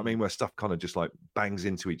 Do you know what I mean? Where stuff kind of just like bangs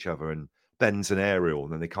into each other and bends an aerial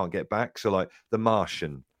and then they can't get back. So like The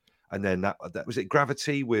Martian, and then that was it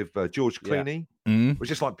Gravity with George Clooney. It was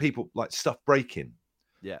just like people, like stuff breaking.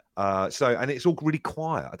 Yeah. And it's all really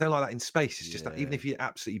quiet. I don't like that in space. It's just that even if you're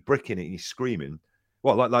absolutely bricking it and you're screaming,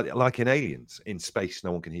 well, like in Aliens, in space,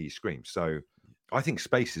 no one can hear you scream. So I think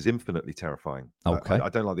space is infinitely terrifying. Okay. I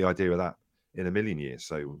don't like the idea of that in a million years.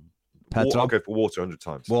 So Pedro? I'll go for water 100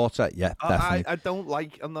 times. Water, yeah, definitely. I don't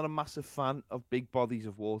like. I'm not a massive fan of big bodies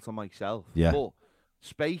of water myself. Yeah. But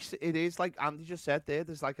space, it is like Andy just said there.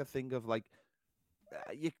 There's like a thing of like.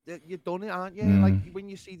 You've done it, aren't you? Like when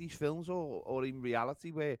you see these films or in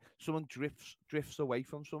reality where someone drifts away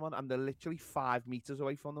from someone and they're literally 5 meters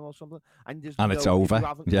away from them or something, and it's over.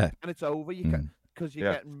 Yeah, and it's over. You can because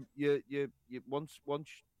you're getting you once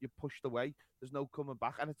you're pushed away, there's no coming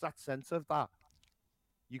back, and it's that sense of that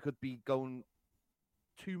you could be going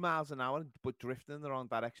 2 miles an hour but drifting in the wrong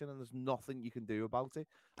direction, and there's nothing you can do about it,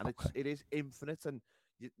 and it is infinite, and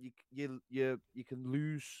you can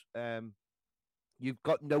lose. You've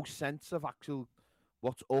got no sense of actual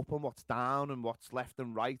what's up and what's down and what's left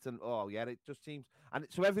and right, and it just seems, and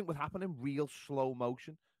so everything would happen in real slow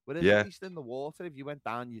motion. Whereas at least in the water, if you went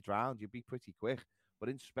down, you drowned, you'd be pretty quick. But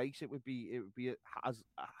in space, it would be as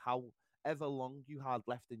however long you had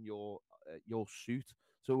left in your suit.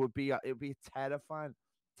 So it would be a terrifying,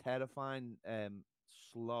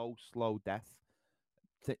 slow death.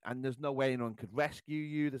 And there's no way anyone could rescue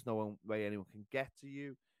you. There's no way anyone can get to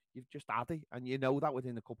you. You've just had it, and you know that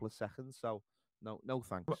within a couple of seconds. So, no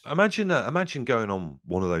thanks. Well, imagine going on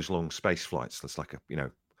one of those long space flights that's like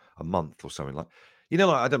a month or something. Like, I don't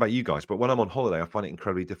know about you guys, but when I'm on holiday, I find it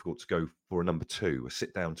incredibly difficult to go for a number 2, a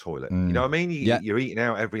sit-down toilet. You know what I mean? You're eating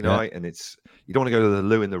out every night, and you don't want to go to the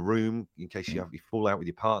loo in the room in case you fall out with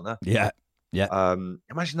your partner. Yeah.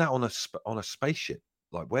 Imagine that on a spaceship.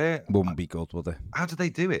 Like, where wouldn't be good, would it? How do they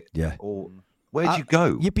do it? Yeah. Or where'd you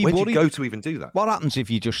go? Where'd you go to even do that? What happens if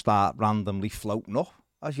you just start randomly floating up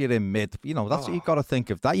as you're in mid? That's what you've got to think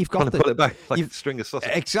of. That you've got to pull it back like a string of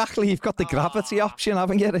sausage. Exactly, you've got the gravity option,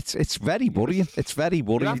 haven't you? It's very worrying. It's very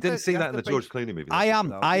worrying. You didn't see that in the George Clooney movie. I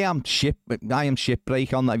am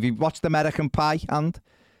shipbreak on that. Have you watched American Pie? And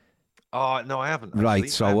no, I haven't. Actually. Right,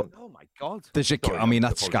 so oh my god, there's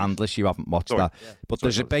that's scandalous. You haven't watched that, but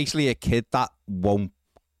there's basically a kid that won't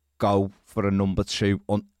go for a number 2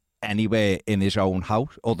 on anywhere in his own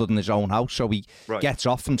house other than his own house, so he gets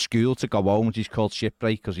off from school to go home, which is called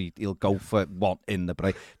shipbreak, because he'll go for one in the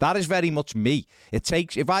break. That is very much me. It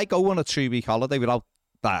takes, if I go on a 2-week holiday without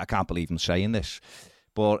that, I can't believe I'm saying this,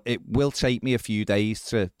 but it will take me a few days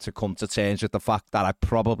to come to terms with the fact that I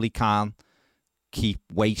probably can't keep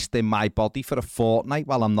wasting my body for a fortnight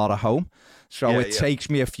while I'm not at home. So it takes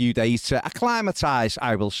me a few days to acclimatise,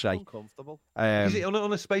 I will say. Uncomfortable.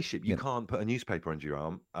 On a spaceship, you can't put a newspaper under your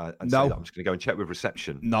arm and say that I'm just going to go and check with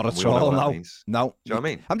reception. Not at all, no. Do you know what I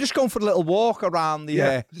mean? I'm just going for a little walk around the...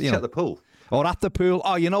 check the pool. Or at the pool.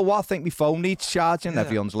 Oh, you know what? I think my phone needs charging.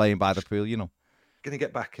 Everyone's laying by the pool, Going to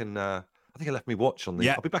get back and... I think I left my watch on the...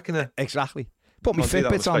 I'll be back in a... Exactly. Put my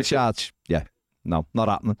Fitbit on charge. Yeah. No, not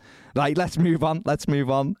happening. Right, let's move on.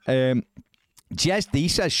 Jez D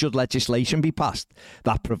says, should legislation be passed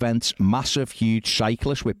that prevents massive, huge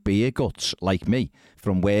cyclists with beer guts like me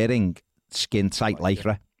from wearing skin-tight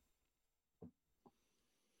lycra?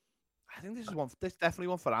 I think this is definitely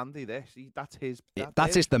one for Andy. That's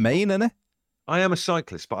his domain, isn't it? I am a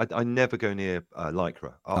cyclist, but I never go near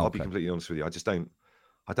lycra. I'll be completely honest with you.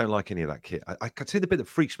 I don't like any of that kit. I can see the bit that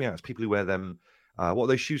freaks me out is people who wear them. What are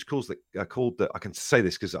those shoes called that I can say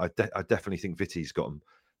this because I definitely think Vitti's got them,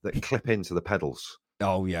 that clip into the pedals.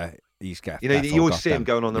 Oh yeah, he's got. You always see them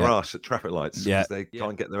going on their arse at traffic lights because they Yeah.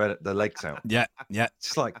 can't get their legs out. Yeah.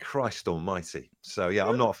 It's like Christ Almighty. So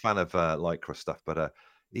I'm not a fan of lycra stuff, but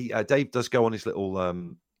Dave does go on his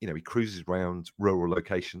little. He cruises around rural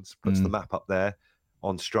locations, puts the map up there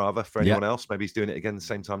on Strava for anyone else. Maybe he's doing it again the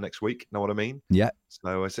same time next week. Know what I mean? Yeah.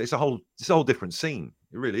 So it's a whole different scene.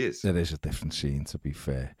 It really is. It is a different scene, to be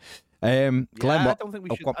fair. Glenn, I don't think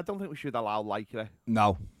we should allow lycra.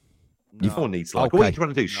 No. Everyone needs lycra. What are you trying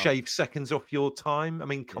to do? Shave seconds off your time? I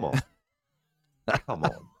mean, come on. Come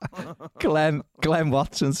on. Glenn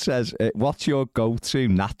Watson says, what's your go-to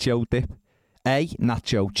nacho dip? A,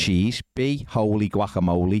 nacho cheese. B, holy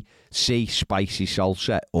guacamole. C, spicy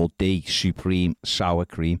salsa. Or D, supreme sour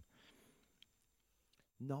cream.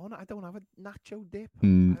 No, I don't have a nacho dip.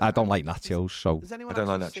 I don't like nachos, so Does anyone I don't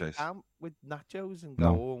like actually sit nachos. down with nachos and go,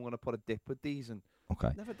 No. "Oh, I'm going to put a dip with these"? And okay.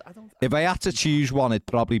 never, I don't. If I had to choose one, it'd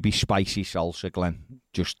probably be spicy salsa, Glenn,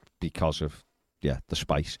 just because of the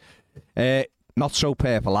spice. Not so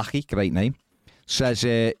purple Aki, great name. Says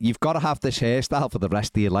you've got to have this hairstyle for the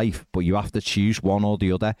rest of your life, but you have to choose one or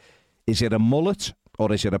the other. Is it a mullet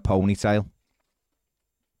or is it a ponytail?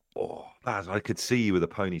 Oh, Baz, I could see you with a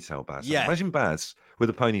ponytail, Baz. Yeah. Imagine Baz with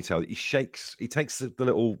a ponytail. He takes the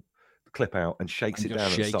little clip out and shakes And it just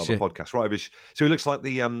down at the start shakes of the podcast. Right, so he looks like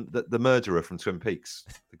the murderer from Twin Peaks,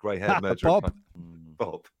 the grey-haired murderer. Bob.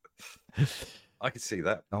 Bob. I could see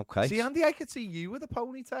that. Okay. See, Andy, I could see you with a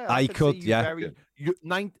ponytail. I could, see you yeah. Very,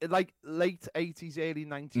 like late 80s, early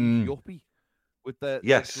 90s yuppie with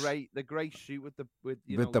the grey suit with the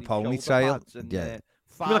ponytail. shoulder pads and, Yeah.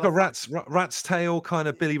 You mean like a rat's tail kind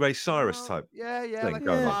of Billy Ray Cyrus type. Yeah, thing like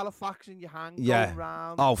going a on. file of fax in your hand Yeah. going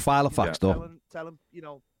round. Oh, file of fax stuff. Tell him,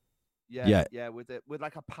 with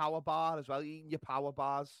like a power bar as well, eating your power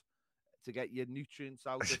bars to get your nutrients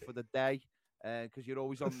out for the day, because you're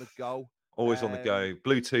always on the go. Always on the go.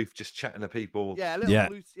 Bluetooth, just chatting to people. Yeah, little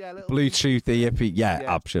Bluetooth earpiece. Yeah,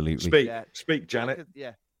 absolutely. Speak, Janet.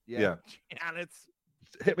 Yeah. Janet.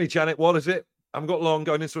 Hit me, Janet. What is it? I haven't got long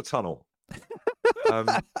going into a tunnel.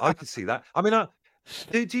 I can see that. I mean,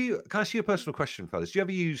 do you? Can I ask you a personal question, fellas? Do you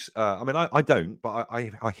ever use? I mean, I don't, but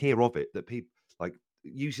I hear of it that people like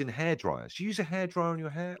using hair dryers. Do you use a hair dryer on your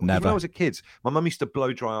hair? Never. When I was a kid, my mum used to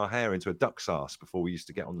blow dry our hair into a duck's ass before we used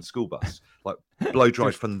to get on the school bus. Like blow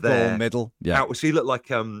dried from there, middle. Yeah. Out. So you look like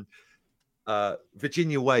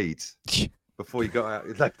Virginia Wade before you got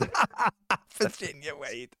out. Virginia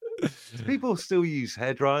Wade. Do people still use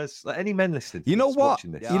hair dryers? Like any men listening? You know what?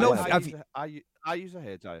 This? Yeah, You know, I use a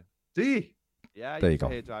hair dryer. Do you? Yeah, I There you use go. a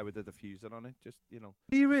hair dryer with a diffuser on it. Just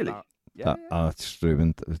Do you really? Yeah. Oh, it's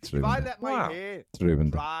ruined. It's If I ruined. let my Wow. hair It's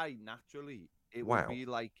ruined. dry naturally, it would be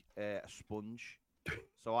like a sponge.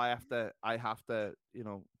 So I have to,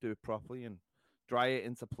 do it properly and dry it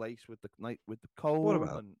into place with the comb. What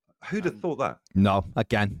about? Who'd have thought that? No,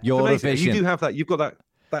 again, It's your amazing. vision. You do have that. You've got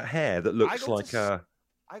that hair that looks like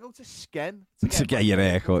I go to Sken to get your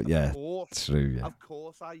hair cut. Yeah, Of course, true. Yeah. of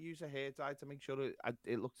course, I use a hair dye to make sure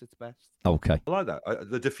it looks its best. Okay. I like that.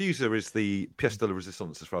 The diffuser is the pièce de la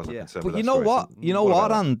résistance as far as I'm concerned. But with you that know story. what? So You know what what,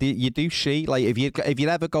 about that? Andy? You do see, like, if you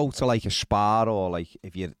ever go to like a spa or like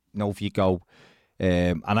if you go,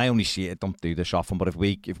 and I only see it. Don't do this often, but if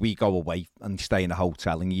we go away and stay in a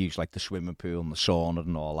hotel and you use like the swimming pool and the sauna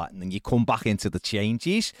and all that, and then you come back into the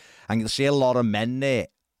changes and you'll see a lot of men there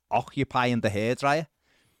occupying the hairdryer.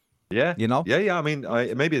 Yeah, You know? Yeah. I mean,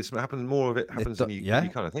 maybe it's happening. More of it happens than you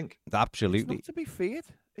kind of think. Absolutely. It's not to be feared.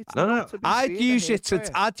 It's No. not to be I'd feared, use a it to.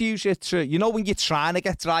 hairdryer. I'd use it to. You know, when you're trying to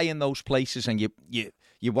get dry in those places and you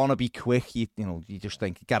want to be quick, you just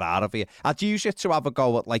think get out of here. I'd use it to have a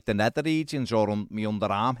go at like the nether regions or on my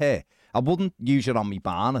underarm hair. I wouldn't use it on my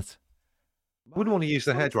barnet. Wouldn't want to use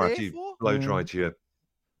the What it's hairdryer there to for? blow dried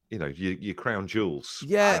your crown jewels.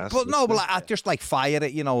 Yeah, Baz. but no, but like, I'd just like fire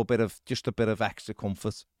it. A bit of extra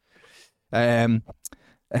comfort. There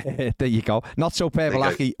you go. Not so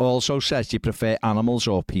Pervalaki also says you prefer animals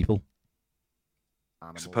or people.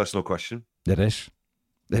 It's a personal question. It is.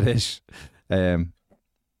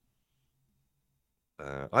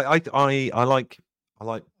 I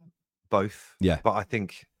like both. Yeah. But I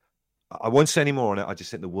think I won't say any more on it. I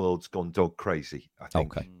just think the world's gone dog crazy. I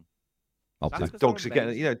think. Okay. That's Okay. 'cause Dogs are they're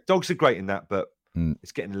getting, amazing. dogs are great in that, but Mm.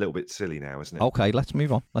 it's getting a little bit silly now, isn't it? Okay, let's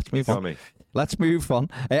move on. You know what I mean? Let's move on.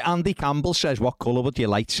 Andy Campbell says, what colour would your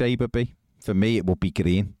lightsaber be? For me, it would be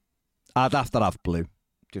green. I'd have to have blue,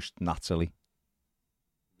 just naturally.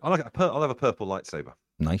 I'll have a purple lightsaber.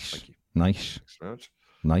 Nice. Thank you. Nice. Thanks very much.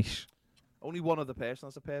 Nice. Only one other person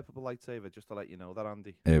has a purple lightsaber, just to let you know that,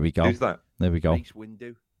 Andy. There we go. Who's that? There we go. Mace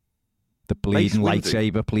Windu. The bleeding Windu.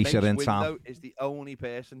 lightsaber police are in Mace town. Windu is the only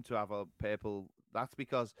person to have a purple. That's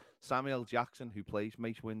because Samuel Jackson, who plays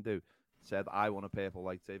Mace Windu, said, I want a purple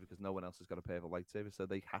lightsaber because no one else has got a purple lightsaber. So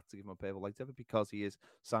they had to give him a purple lightsaber because he is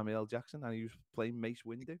Samuel Jackson and he was playing Mace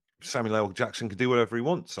Windu. Samuel L. Jackson can do whatever he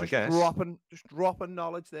wants, I guess. Just dropping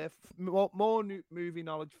knowledge there. More movie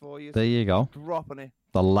knowledge for you. There you go. Dropping it.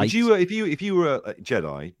 The light. Would you, if you were a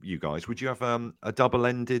Jedi, you guys, would you have a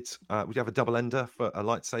double-ended? Would you have a double-ender for a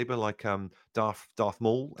lightsaber like Darth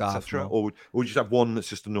Maul, Darth etc., Maul. or would you just have one that's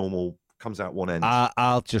just a normal, comes out one end?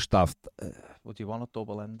 I'll just have. Would you want a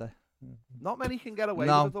double ender? Not many can get away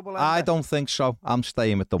No, with a double ender. I don't think so. I'm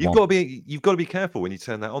staying with the You've one. got to be careful when you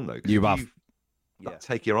turn that on, though. 'cause You if have.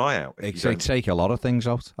 take your eye out. Exactly, take a lot of things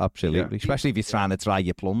out. Absolutely, especially if you're trying to dry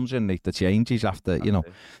your plums and the changes after, you know.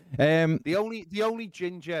 The only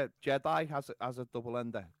ginger Jedi has a double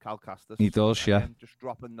ender, Cal Kestis. He does, yeah. Just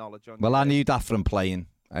dropping knowledge on. Well, I knew that from playing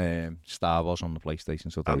Star Wars on the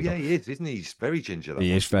PlayStation. So he is, isn't he? He's very ginger.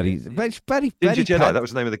 He is very Ginger Jedi. That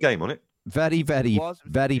was the name of the game, wasn't it?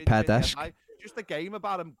 Very ped-esque. Just a game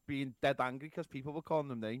about him being dead angry because people were calling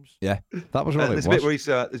them names. Yeah, that was what it was. There's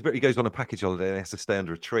a bit where he goes on a package holiday and he has to stay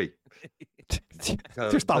under a tree.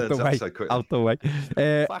 Just out the way. So out the way.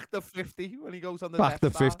 Back to 50 when he goes on the Back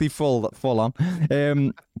to 50, full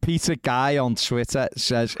on. Peter Guy on Twitter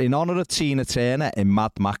says, in honour of Tina Turner in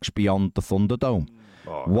Mad Max Beyond the Thunderdome,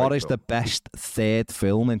 what is the best third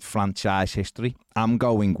film in franchise history? I'm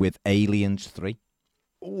going with Aliens 3.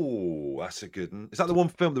 Oh, that's a good one. Is that the one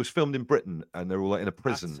film that was filmed in Britain and they're all like in a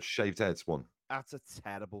prison, shaved heads one? That's a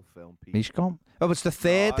terrible film, Peter. He's gone. Oh, it's the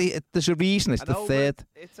third. There's a reason it's the third.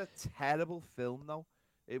 It's a terrible film, though.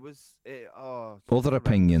 It was. Other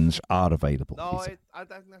opinions are available. No, I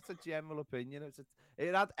think that's a general opinion.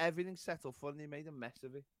 It had everything set up for, and they made a mess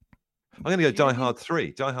of it. I'm going to go Die Hard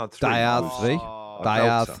 3. Die Hard 3. Die Hard 3. Die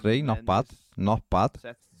Hard 3. Not bad. Not bad.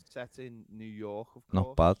 Set in New York, of course.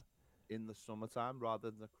 Not bad. In the summertime,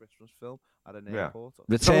 rather than a Christmas film at an airport.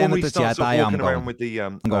 Return of the Jedi. I'm going with the.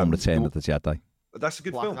 I'm going Return of the Jedi. That's a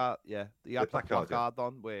good film. Yeah, he had that placard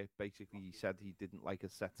on where basically he said he didn't like a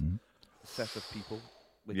set of people.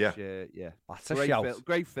 Which, that's a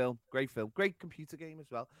great film, great computer game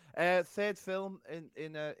as well. Third film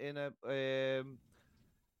in a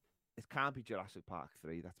it can't be Jurassic Park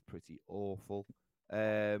 3. That's pretty awful.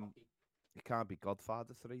 It can't be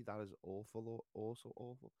Godfather 3. That is awful, also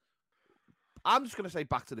awful. I'm just going to say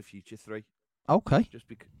Back to the Future 3. Okay. Just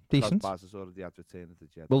because decent. Baz has already had Return of the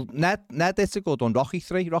Jedi. Well, Ned, it's a good one. Rocky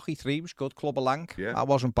 3 was good. Club of Lang. Yeah. That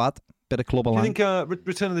wasn't bad. Bit of Club of Lang. Do you think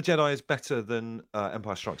Return of the Jedi is better than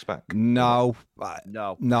Empire Strikes Back? No.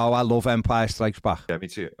 No, I love Empire Strikes Back. Yeah, me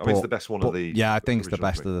too. I mean, it's the best one of the. Yeah, I think it's the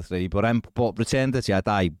best of the three. But Return of the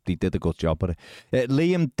Jedi, they did a good job with it.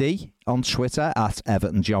 Liam D on Twitter at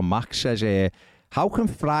Everton John Max says, how can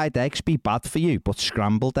fried eggs be bad for you, but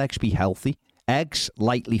scrambled eggs be healthy? Eggs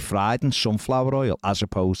lightly fried in sunflower oil as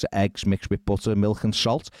opposed to eggs mixed with butter, milk and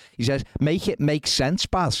salt. He says, make it make sense,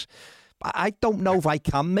 Baz. I don't know if I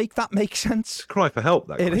can make that make sense. Cry for help,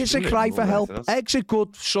 that It is a cry for help. Eggs are a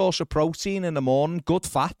good source of protein in the morning, good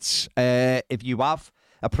fats. If you have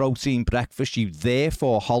a protein breakfast, you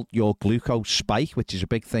therefore halt your glucose spike, which is a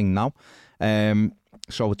big thing now.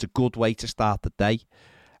 So it's a good way to start the day.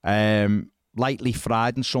 Lightly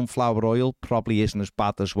fried in sunflower oil probably isn't as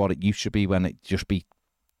bad as what it used to be when it just be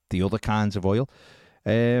the other kinds of oil.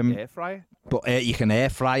 Air fryer? But you can air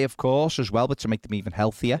fry, of course, as well, but to make them even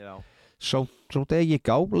healthier. You know. So there you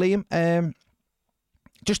go, Liam.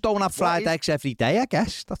 Just don't have fried eggs every day, I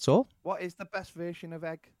guess. That's all. What is the best version of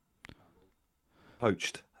egg?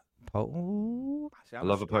 Poached. Oh, I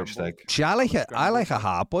love a poached egg. See, I like a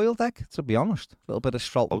hard-boiled egg, to be honest. A little bit of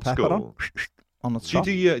salt and pepper on the top.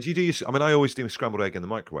 Do you do your? I mean, I always do a scrambled egg in the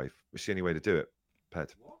microwave. It's the only way to do it,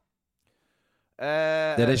 Ped.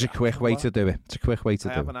 There is a quick way to do it. It's a quick way to do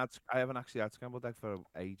it. I haven't actually had scrambled egg for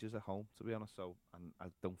ages at home, to be honest. So, and I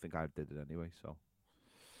don't think I did it anyway. So,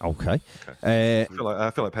 okay. I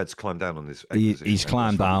feel like Ped's climbed down on his egg position. He's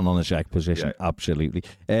climbed down on his egg position. Yeah. Absolutely.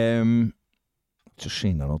 Just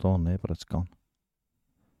seen another one there, but it's gone.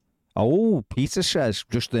 Oh, Peter says,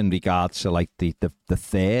 just in regards to like the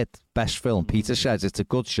third best film, Peter says it's a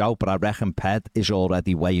good show, but I reckon Ped is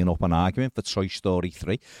already weighing up an argument for Toy Story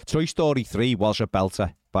 3. Toy Story 3 was a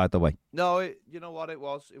belter, by the way. No, you know what it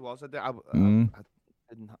was? It was. I didn't,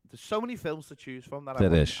 there's so many films to choose from that I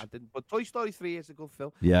didn't. But Toy Story 3 is a good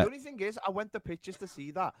film. Yeah. The only thing is, I went to pictures to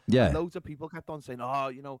see that. Yeah. And loads of people kept on saying, oh,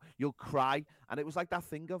 you know, you'll cry. And it was like that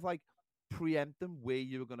thing of like preempting where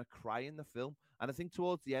you were going to cry in the film. And I think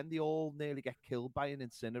towards the end, they all nearly get killed by an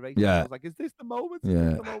incinerator. Yeah. I was like, is this the moment? Yeah. Is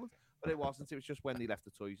this the moment? But it wasn't. It was just when they left the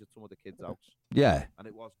toys at some of the kids' house. Yeah. And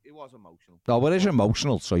it was emotional. No, it is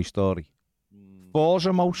emotional, Toy Story. 4's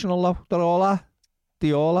emotional, though. They're all are.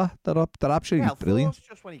 They're absolutely brilliant. 4's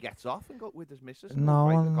just when he gets off and go with his missus.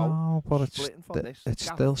 No, but it's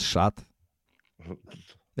still sad.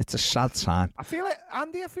 It's a sad time. I feel like,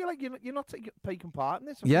 Andy, you're not taking part in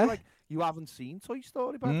this. I feel like you haven't seen Toy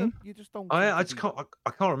Story, but you just don't. I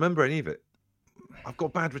can't remember any of it. I've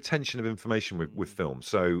got bad retention of information with film.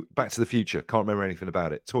 So Back to the Future, can't remember anything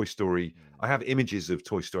about it. Toy Story, I have images of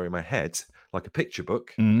Toy Story in my head, like a picture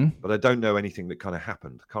book, Mm. but I don't know anything that kind of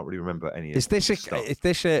happened. Can't really remember any. Is this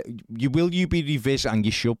will you be revisiting?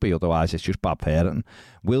 You should be, otherwise it's just bad parenting.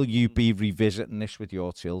 Will you be revisiting this with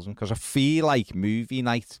your children? Because I feel like movie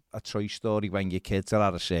night, a Toy Story when your kids are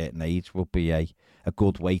at a certain age, will be a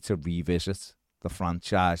good way to revisit the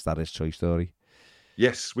franchise that is Toy Story.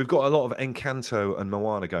 Yes, we've got a lot of Encanto and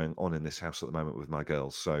Moana going on in this house at the moment with my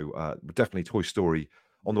girls. So definitely Toy Story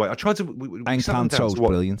on the way. I tried to. Encanto's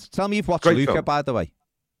brilliant. Tell me you've watched Great Luca, film. by the way.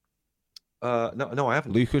 No, I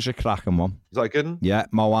haven't. Luca's a cracking one. Is that a good one? Yeah,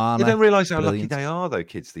 Moana. You don't realise how brilliant. lucky they are, though,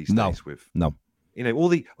 kids these days. No. You know, all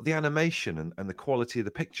the animation and the quality of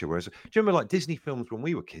the picture. Whereas, do you remember like Disney films when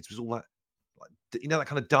we were kids? Was all that, like, you know, that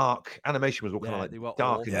kind of dark animation was all kind of like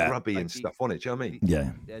dark and grubby and stuff on it. Do you know what I mean?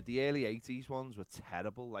 Yeah. The early 80s ones were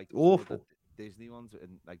terrible. Like awful. The Disney ones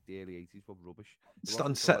and like the early 80s were rubbish. It's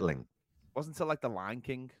unsettling. Wasn't until like The Lion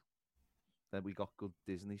King that we got good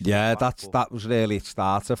Disney stuff. Yeah, that was really, it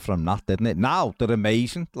started from that, didn't it? Now they're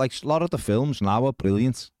amazing. Like a lot of the films now are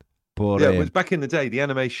brilliant. But yeah, it was back in the day, the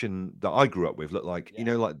animation that I grew up with looked like, you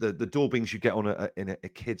know, like the daubings you get on in a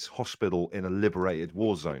kid's hospital in a liberated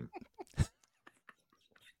war zone.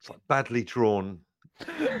 It's like badly drawn.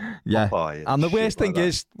 Yeah, and the shit worst thing like that.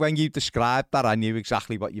 is when you described that, I knew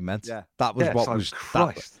exactly what you meant. Yeah, that was what like, was.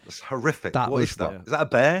 Christ, that's horrific. That what was is that? Is that a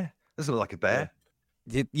bear? Doesn't look like a bear.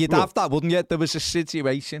 You'd have that, wouldn't you? There was a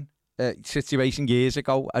situation years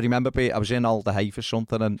ago. I remember I was in Alder Hay for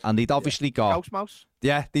something, and they'd obviously got Mouse.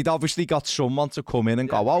 Yeah, they'd obviously got someone to come in and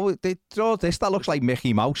go, "Oh, they draw this. That looks like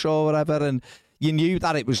Mickey Mouse or whatever," and you knew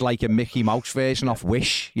that it was like a Mickey Mouse version of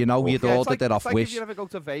Wish. You know, you'd ordered it off like Wish. If you ever go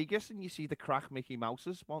to Vegas and you see the crack Mickey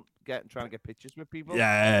Mouses trying to get pictures with people.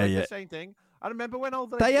 Yeah. The same thing. I remember when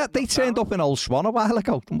Alder They turned up in Old Swan a while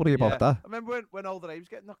ago. Don't worry about that. I remember when Alder Hay was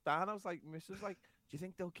getting knocked down. I was like, Mrs. like, do you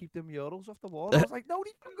think they'll keep the murals off the wall? I was like, no,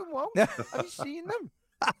 they fucking won't. Have you seen them?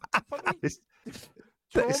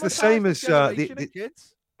 It's the same as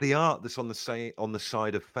the art that's on the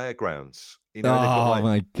side of fairgrounds. You know, they've got, like,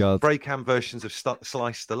 my God, spray can versions of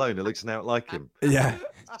Sly Stallone. It looks now like him. Yeah,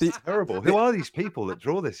 it's terrible. Who are these people that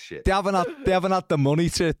draw this shit? They haven't had the money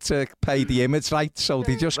to pay the image rights, so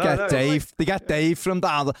they just get Dave. They get Dave from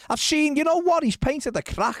down. I've seen, you know what? He's painted the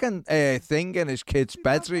cracking thing in his kid's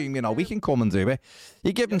bedroom. You know, we can come and do it.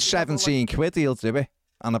 You give him 17 quid, he'll do it,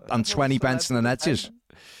 and 20 pence in the edges.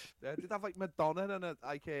 They'd have like Madonna and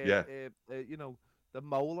you know, the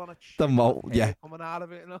mole on a cheek. The mole, yeah. Coming out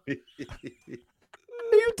of it, you know.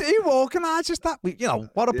 Who organises that? You know,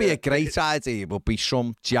 what would be a great idea would be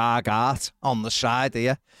some jag art on the side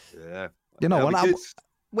here. Yeah. You know,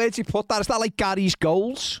 where'd you put that? Is that like Gary's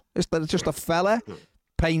Goals? Is that just a fella?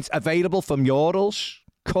 Paint available for murals.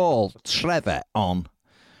 Call Trevor on.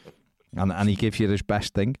 And he gives you his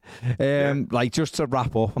best thing. Like, just to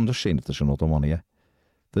wrap up, I'm just seeing if there's another one here.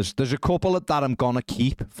 There's a couple that I'm gonna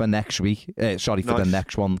keep for next week. For the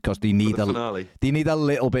next one, because they need a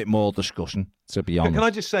little bit more discussion. To be honest, can I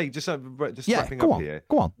just say, wrapping up here?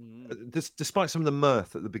 Go on. Despite some of the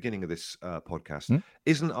mirth at the beginning of this podcast,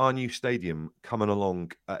 isn't our new stadium coming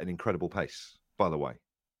along at an incredible pace? By the way,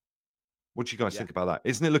 what do you guys think about that?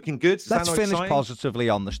 Isn't it looking good? Let's finish positively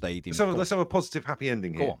on the stadium. Let's have a positive, happy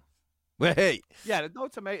ending here. Go on. Wait. Yeah, no,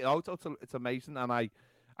 it's amazing. It's amazing, and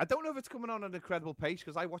I don't know if it's coming on an incredible pace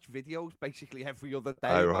because I watch videos basically every other day.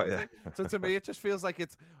 Oh, right, yeah. So to me, it just feels like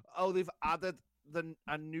they've added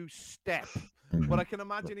a new step. But I can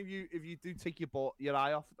imagine if you do take your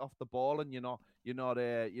eye off the ball and you're not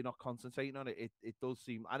concentrating on it, it does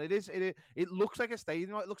seem, and it looks like a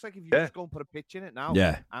stadium. It looks like if you just go and put a pitch in it now,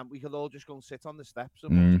 and we could all just go and sit on the steps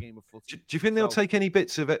and watch a game of football. Do you think they'll take any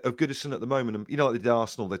bits of Goodison at the moment? And, you know, like they did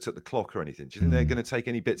Arsenal, they took the clock or anything. Do you think they're going to take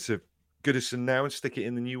any bits of Goodison now and stick it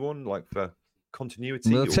in the new one, like for continuity?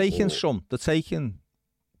 They're taking some. They're taking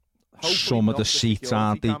some of the seats,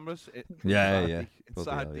 aren't they? Yeah.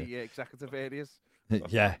 Inside the executive areas.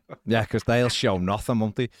 Yeah, because they'll show nothing,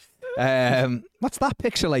 won't they? What's that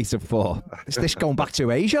pixelated for? Is this going back to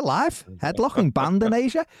Asia live? Headlocking band in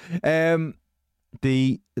Asia? They're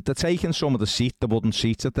taking some of the wooden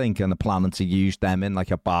seats, I think, and they're planning to use them in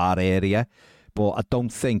like a bar area. But I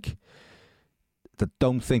don't think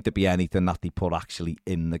there'd be anything that they put actually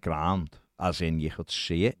in the ground, as in you could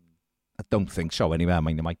see it. I don't think so anyway. I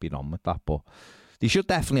mean, they might be wrong with that, but they should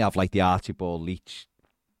definitely have like the Archibald Leach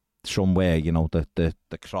somewhere, you know, the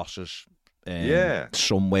crosses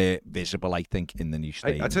somewhere visible, I think, in the new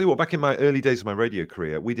stadium. I tell you what, back in my early days of my radio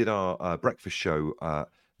career, we did our breakfast show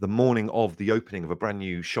the morning of the opening of a brand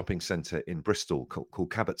new shopping centre in Bristol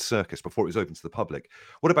called Cabot Circus before it was open to the public.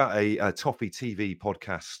 What about a Toffee TV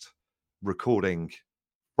podcast recording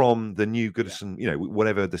from the new Goodison,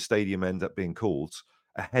 whatever the stadium end up being called,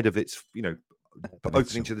 ahead of its,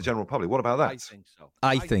 opening to the general public. What about that? I think so.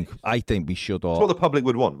 I think we should all. It's what the public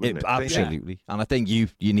would want, wouldn't it? Absolutely. Yeah. And I think you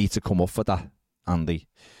need to come up for that, Andy.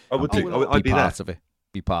 I would do. I'd be part there. of it.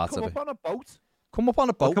 Be part of it. Come up on a boat. Come up on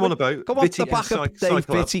a boat. Come on a boat. Come up the back of Dave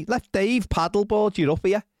Vitty. Let Dave paddleboard you up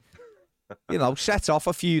here. Set off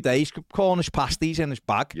a few days, Cornish pasties in his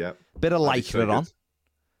bag, bit of lycra on.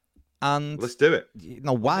 And let's do it.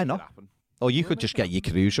 Why not? Or you could just get your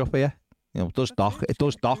cruise up here. It does dock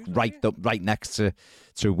right next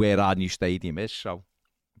to where our new stadium is. So,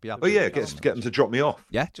 get them to drop me off.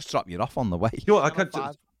 Yeah, just drop you off on the way.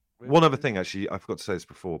 One other thing, actually, I forgot to say this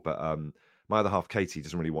before, but my other half, Katie,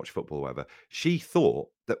 doesn't really watch football or whatever. She thought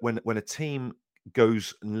that when a team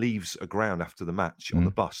goes and leaves a ground after the match on the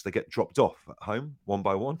bus, they get dropped off at home one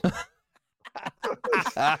by one.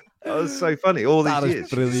 That was so funny. All these years,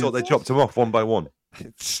 she thought they dropped them off one by one.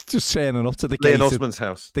 It's just turning up to the Leon Osmond's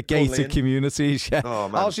house, the gated communities. Yeah. Oh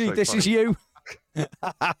man, this is you.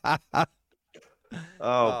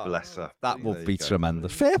 Bless her. That would be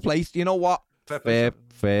tremendous. Fair play. You know what? Fair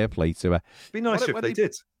play to her. It'd be nice if they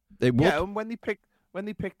did. It would. Yeah, and when they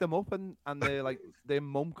pick them up and they're like, their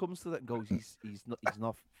mum comes to them and goes, he's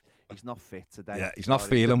not fit today. Yeah, he's not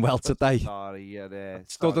feeling well today. Sorry,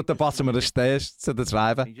 stood at the bottom of the stairs to the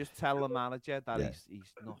driver. You just tell the manager that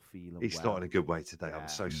he's not feeling well. He's not in a good way today. I'm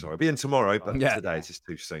so sorry. I'll be in tomorrow, but today it's just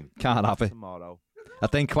too soon. Can't have it. Tomorrow. I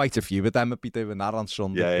think quite a few of them would be doing that on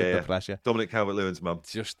Sunday. The pressure. Dominic Calvert-Lewin's mum.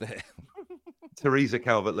 Just there. Teresa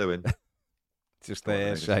Calvert-Lewin. Just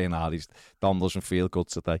there saying, Dom doesn't feel good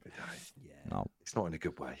today. No, it's not in a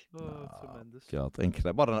good way. Tremendous. God,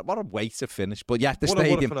 incredible. What a way to finish. But yeah,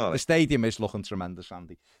 the stadium is looking tremendous,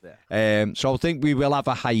 Andy. Yeah. So I think we will have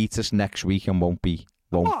a hiatus next week and won't be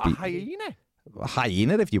a hyena. A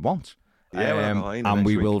hyena if you want. Yeah, we'll have a hyena and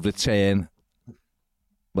we week. will return.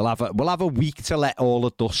 We'll have a week to let all the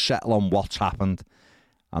dust settle on what's happened,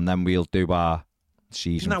 and then we'll do our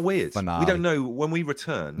season. Isn't that weird? Finale. We don't know when we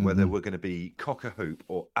return whether we're going to be cock a hoop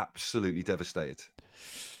or absolutely devastated.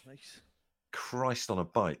 Nice. Christ on a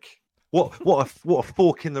bike. What a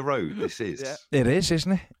fork in the road this is. Yeah. It is,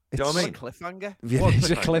 isn't it? Do you know what I mean? A cliffhanger. Yeah, it's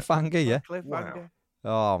a cliffhanger, yeah. Cliffhanger.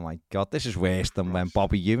 Wow. Oh my God, this is worse than when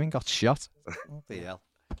Bobby Ewing got shot. What the hell?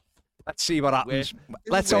 Let's see what happens.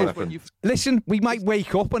 Let's hope. Listen, we might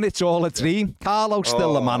wake up and it's all a dream. Carlo's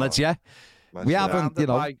still the manager. We haven't,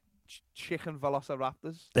 chicken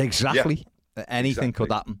velociraptors. Exactly. Yeah. Anything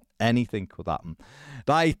could happen. Anything could happen.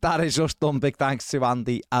 Right, that is us done. Big thanks to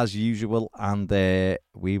Andy as usual, and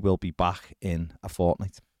we will be back in a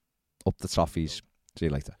fortnight. Up the toffees. See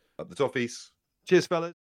you later. Up the toffees. Cheers,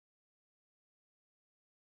 fellas.